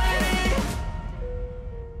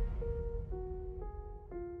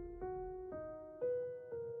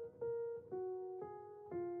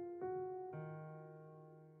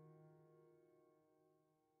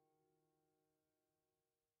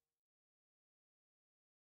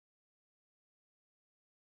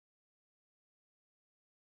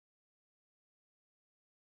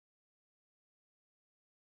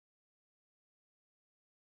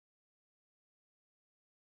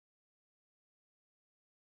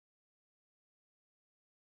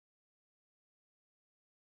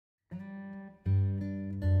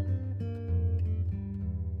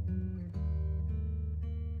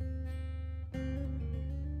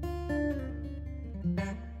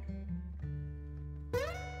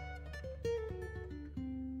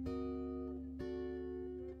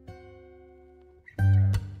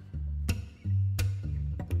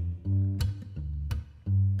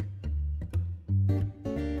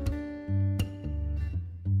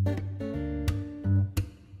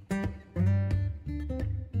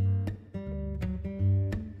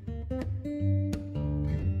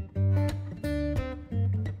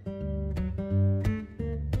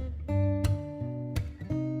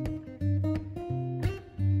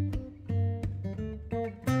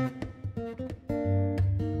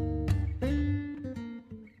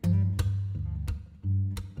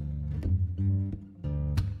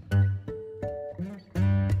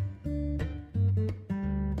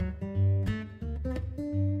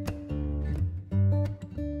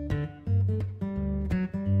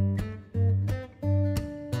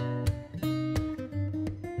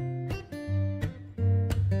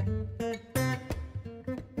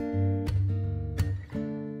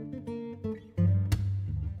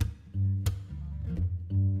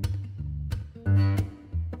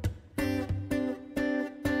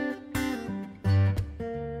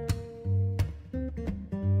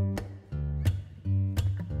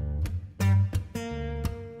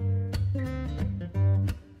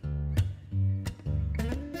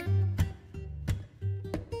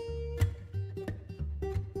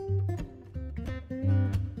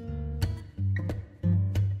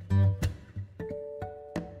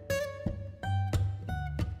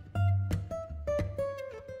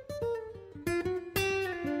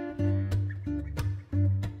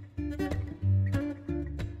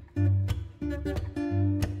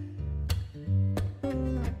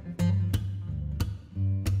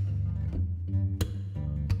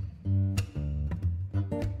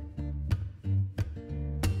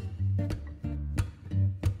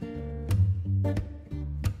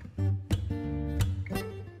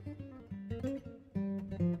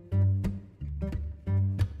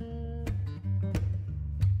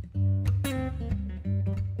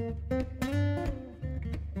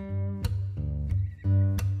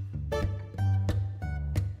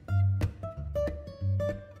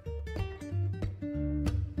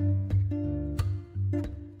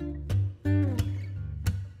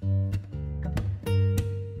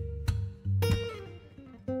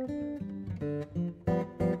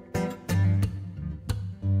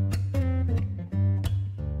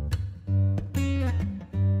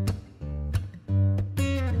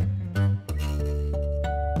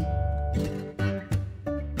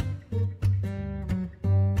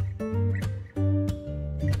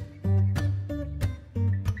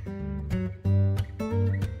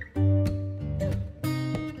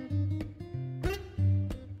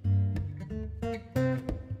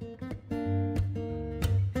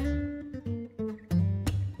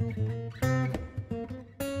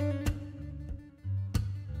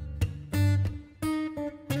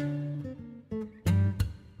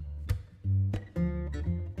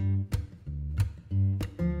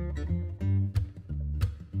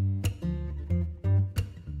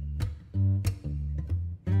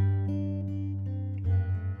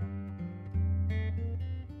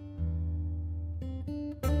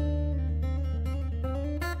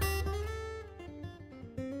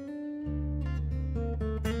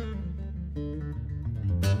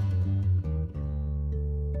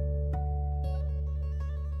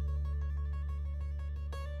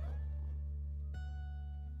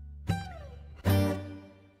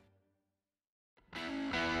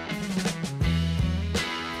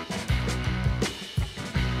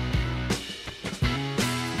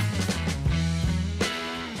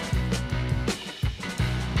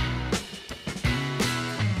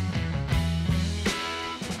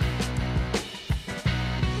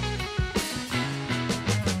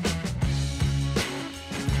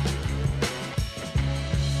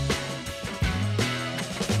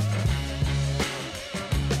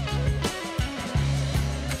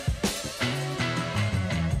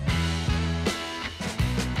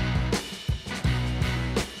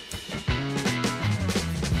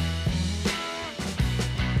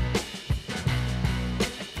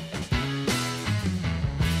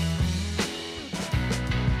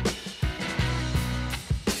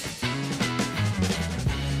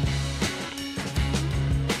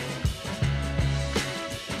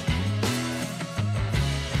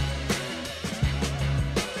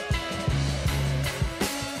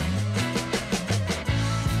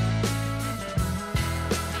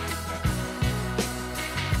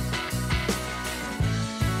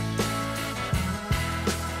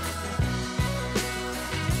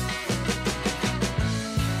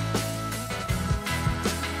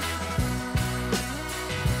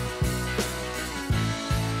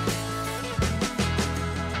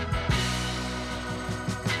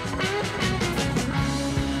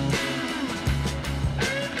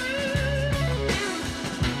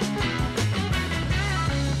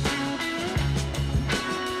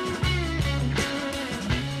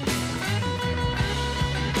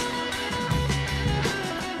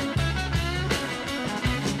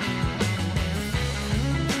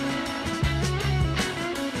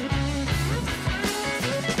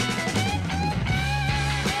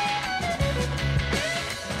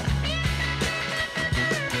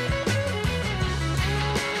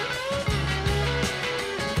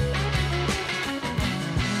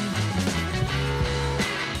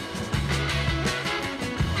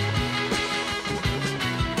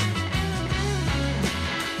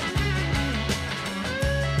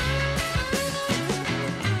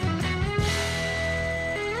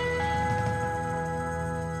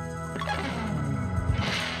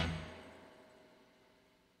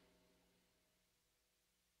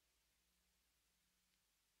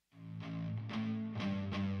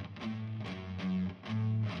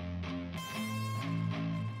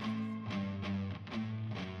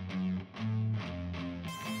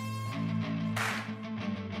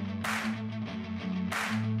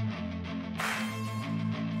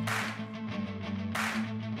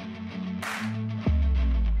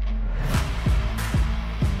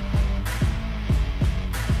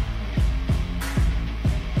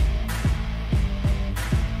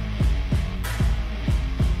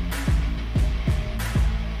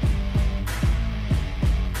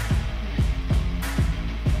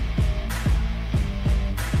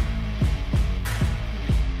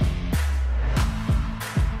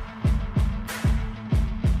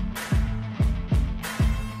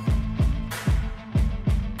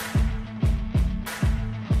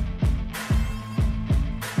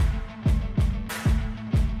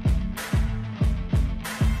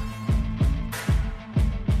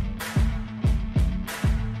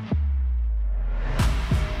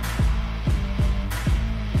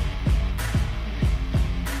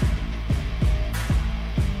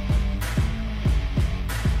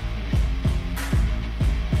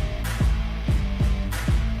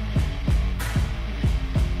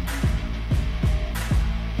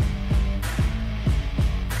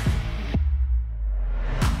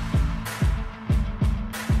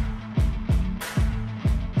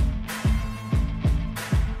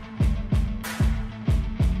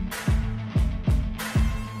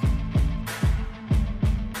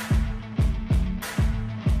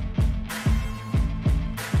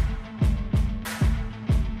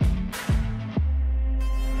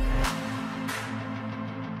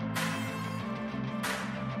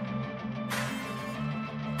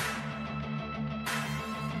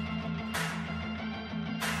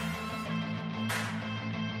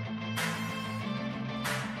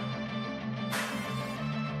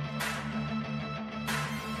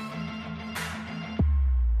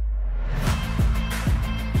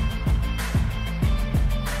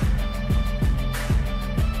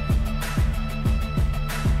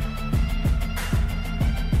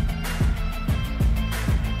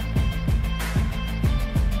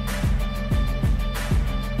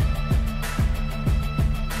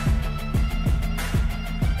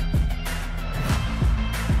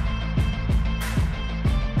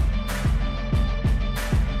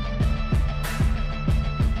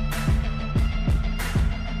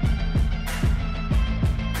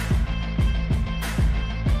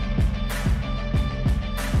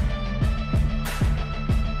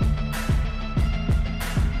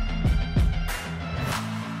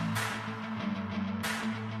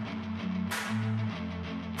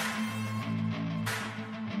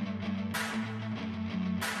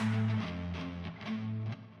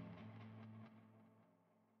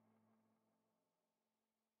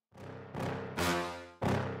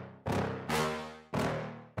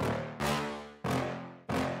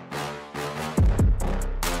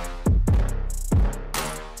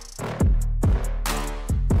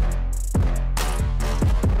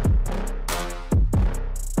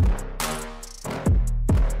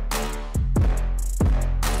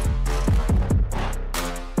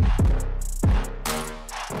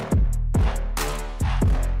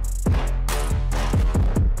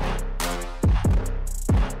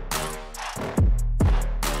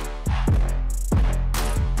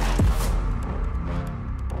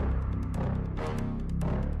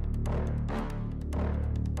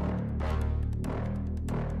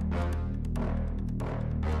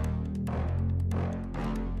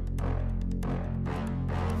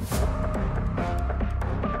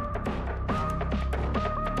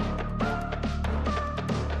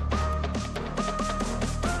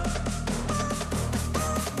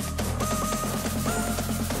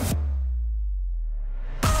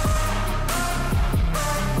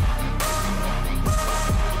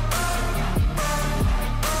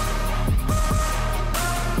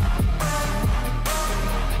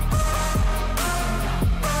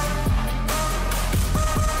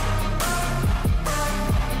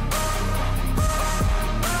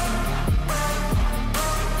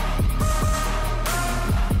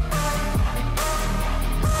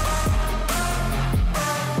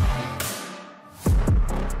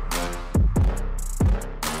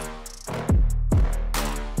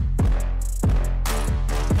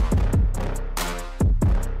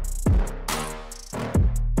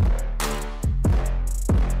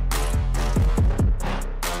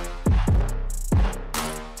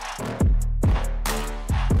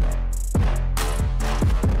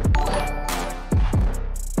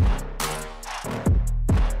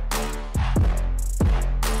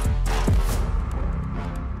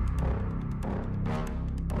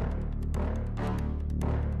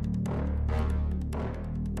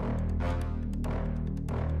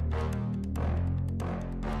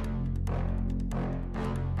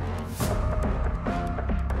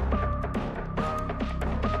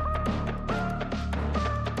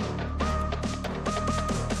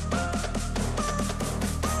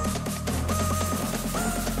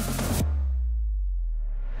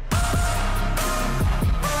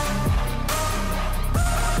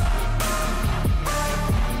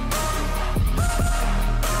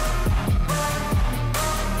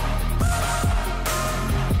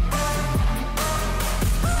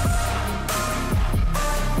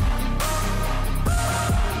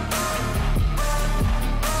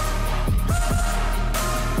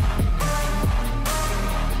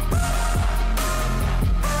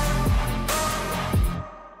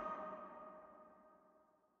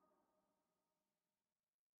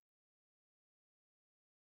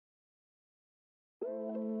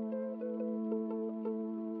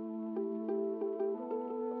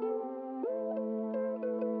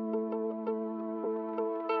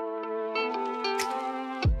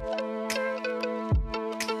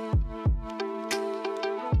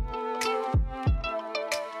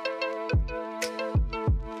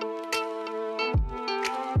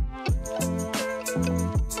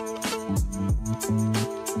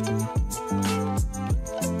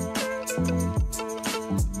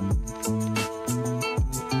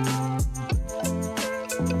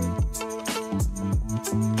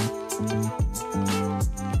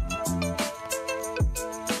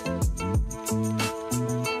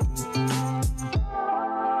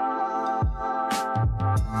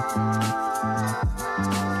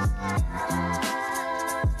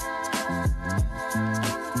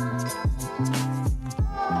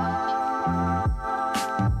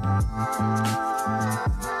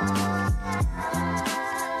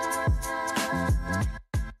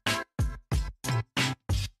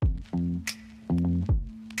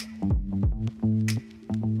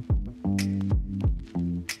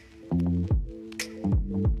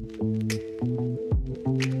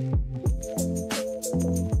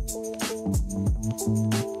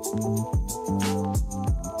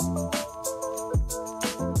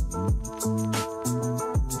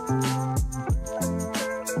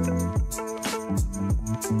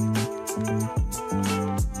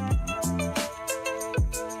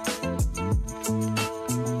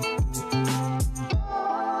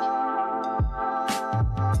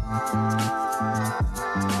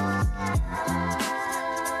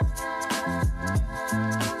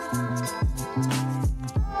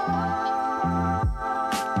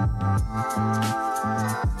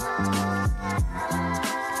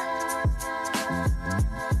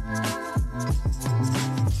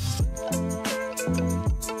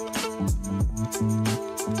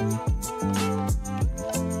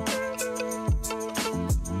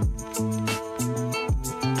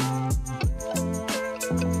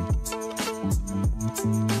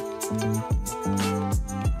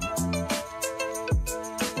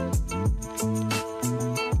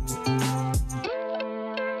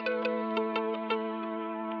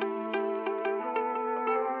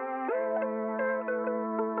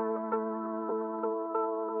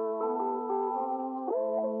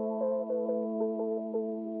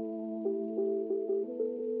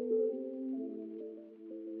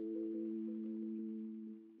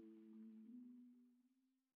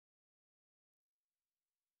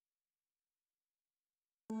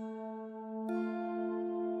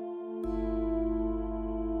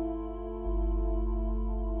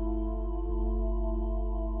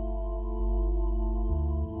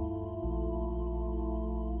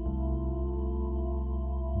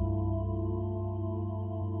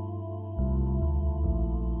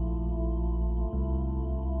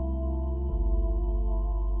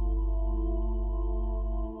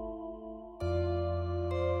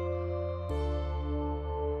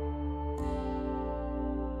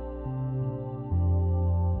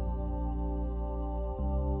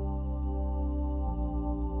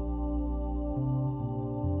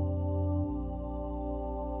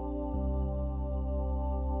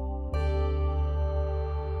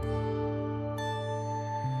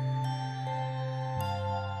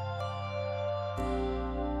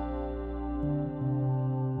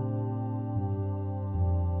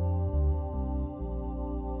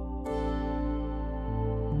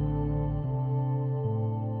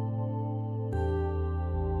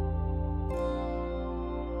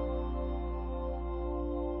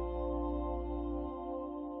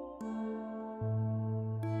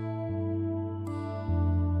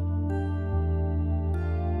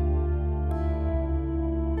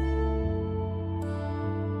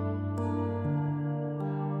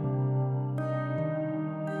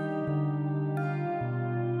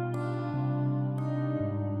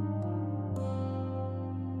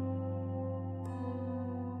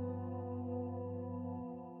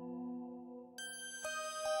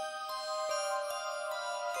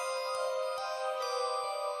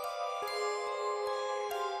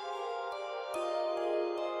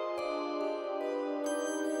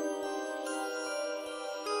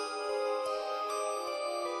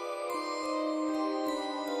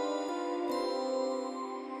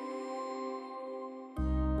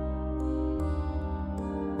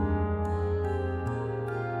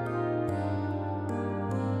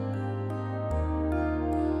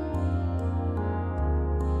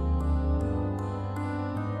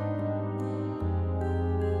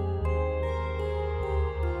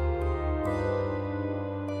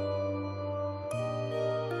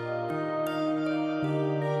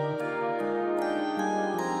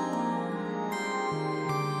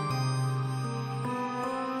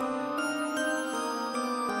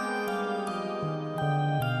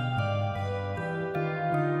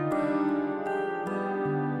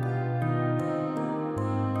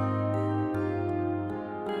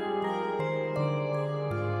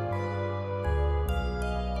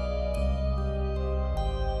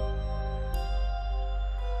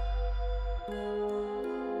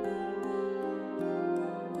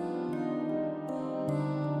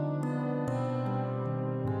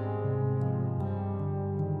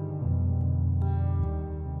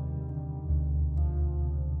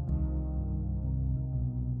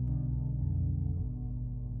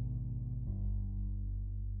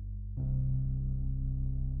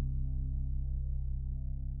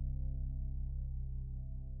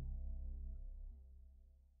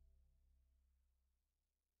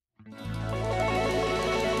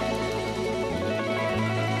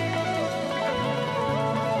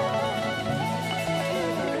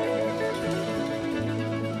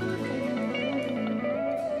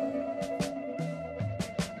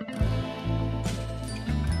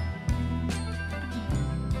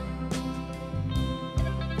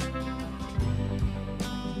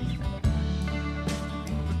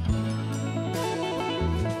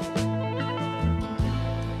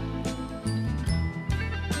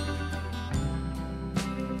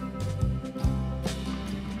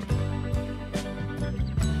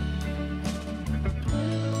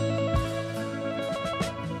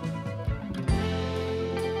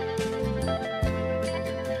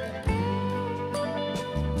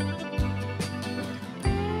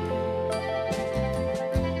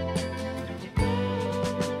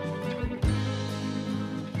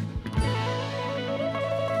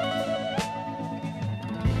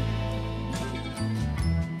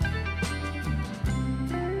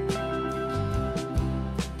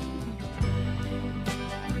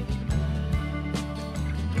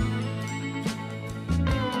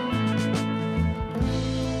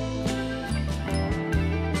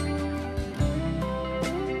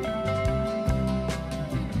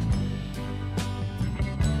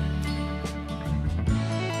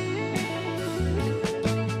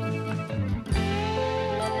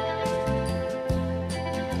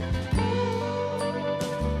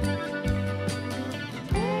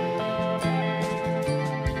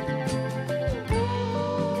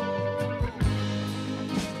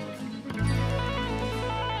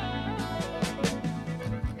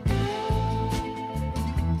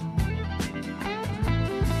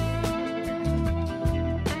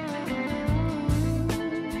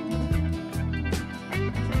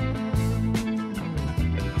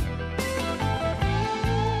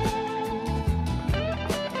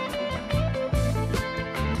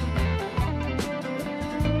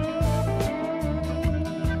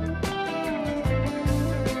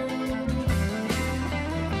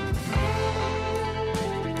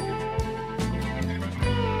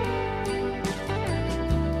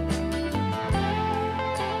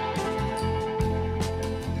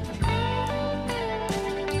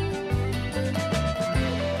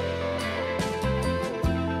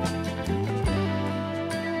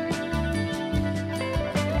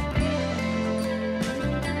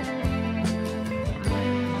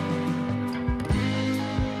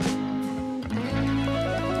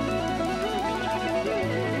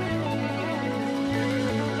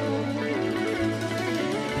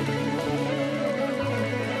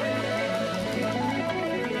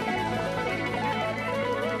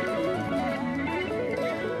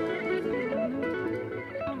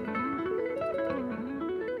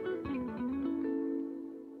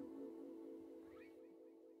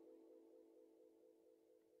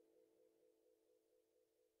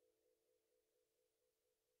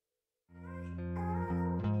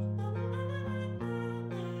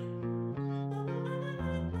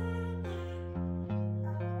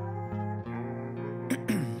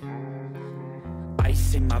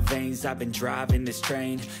in my veins, I've been driving this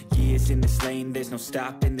train. Years in this lane, there's no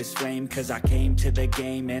stopping this flame. Cause I came to the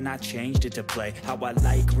game and I changed it to play how I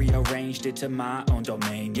like, rearranged it to my own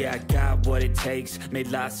domain. Yeah, I got what it takes, made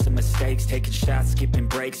lots of mistakes, taking shots, skipping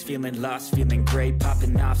breaks, feeling lost, feeling great,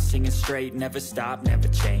 popping off, singing straight, never stopped, never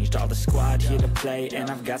changed. All the squad here to play and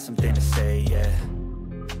I've got something to say, yeah.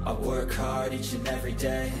 I work hard each and every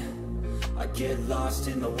day, I get lost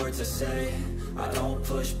in the words I say. I don't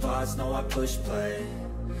push pause, no I push play.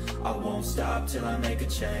 I won't stop till I make a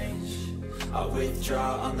change. I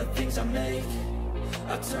withdraw on the things I make.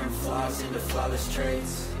 I turn flaws into flawless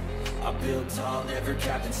traits. I build tall, never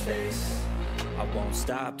capped in space. I won't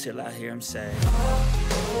stop till I hear him say,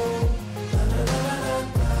 oh, la, la, la, la,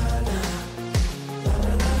 la, la.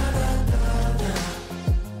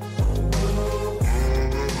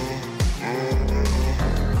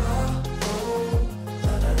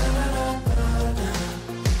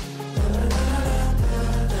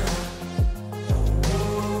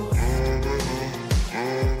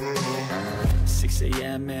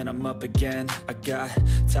 And I'm up again. I got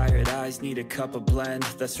tired eyes, need a cup of blend.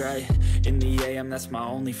 That's right, in the AM, that's my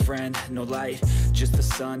only friend. No light, just the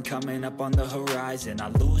sun coming up on the horizon. I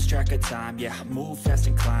lose track of time, yeah, I move fast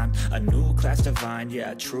and climb a new class divine,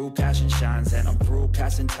 yeah, true passion shines. And I'm through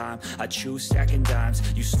passing time, I choose stacking dimes.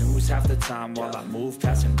 You snooze half the time while I move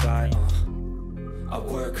passing by. I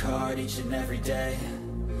work hard each and every day,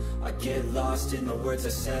 I get lost in the words I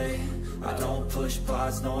say. I don't push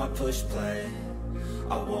pause, no I push play.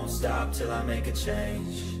 I won't stop till I make a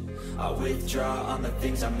change. I withdraw on the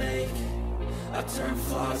things I make. I turn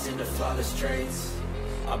flaws into flawless traits.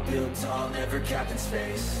 I build tall, never capped in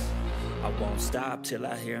space. I won't stop till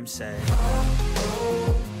I hear him say, oh, oh.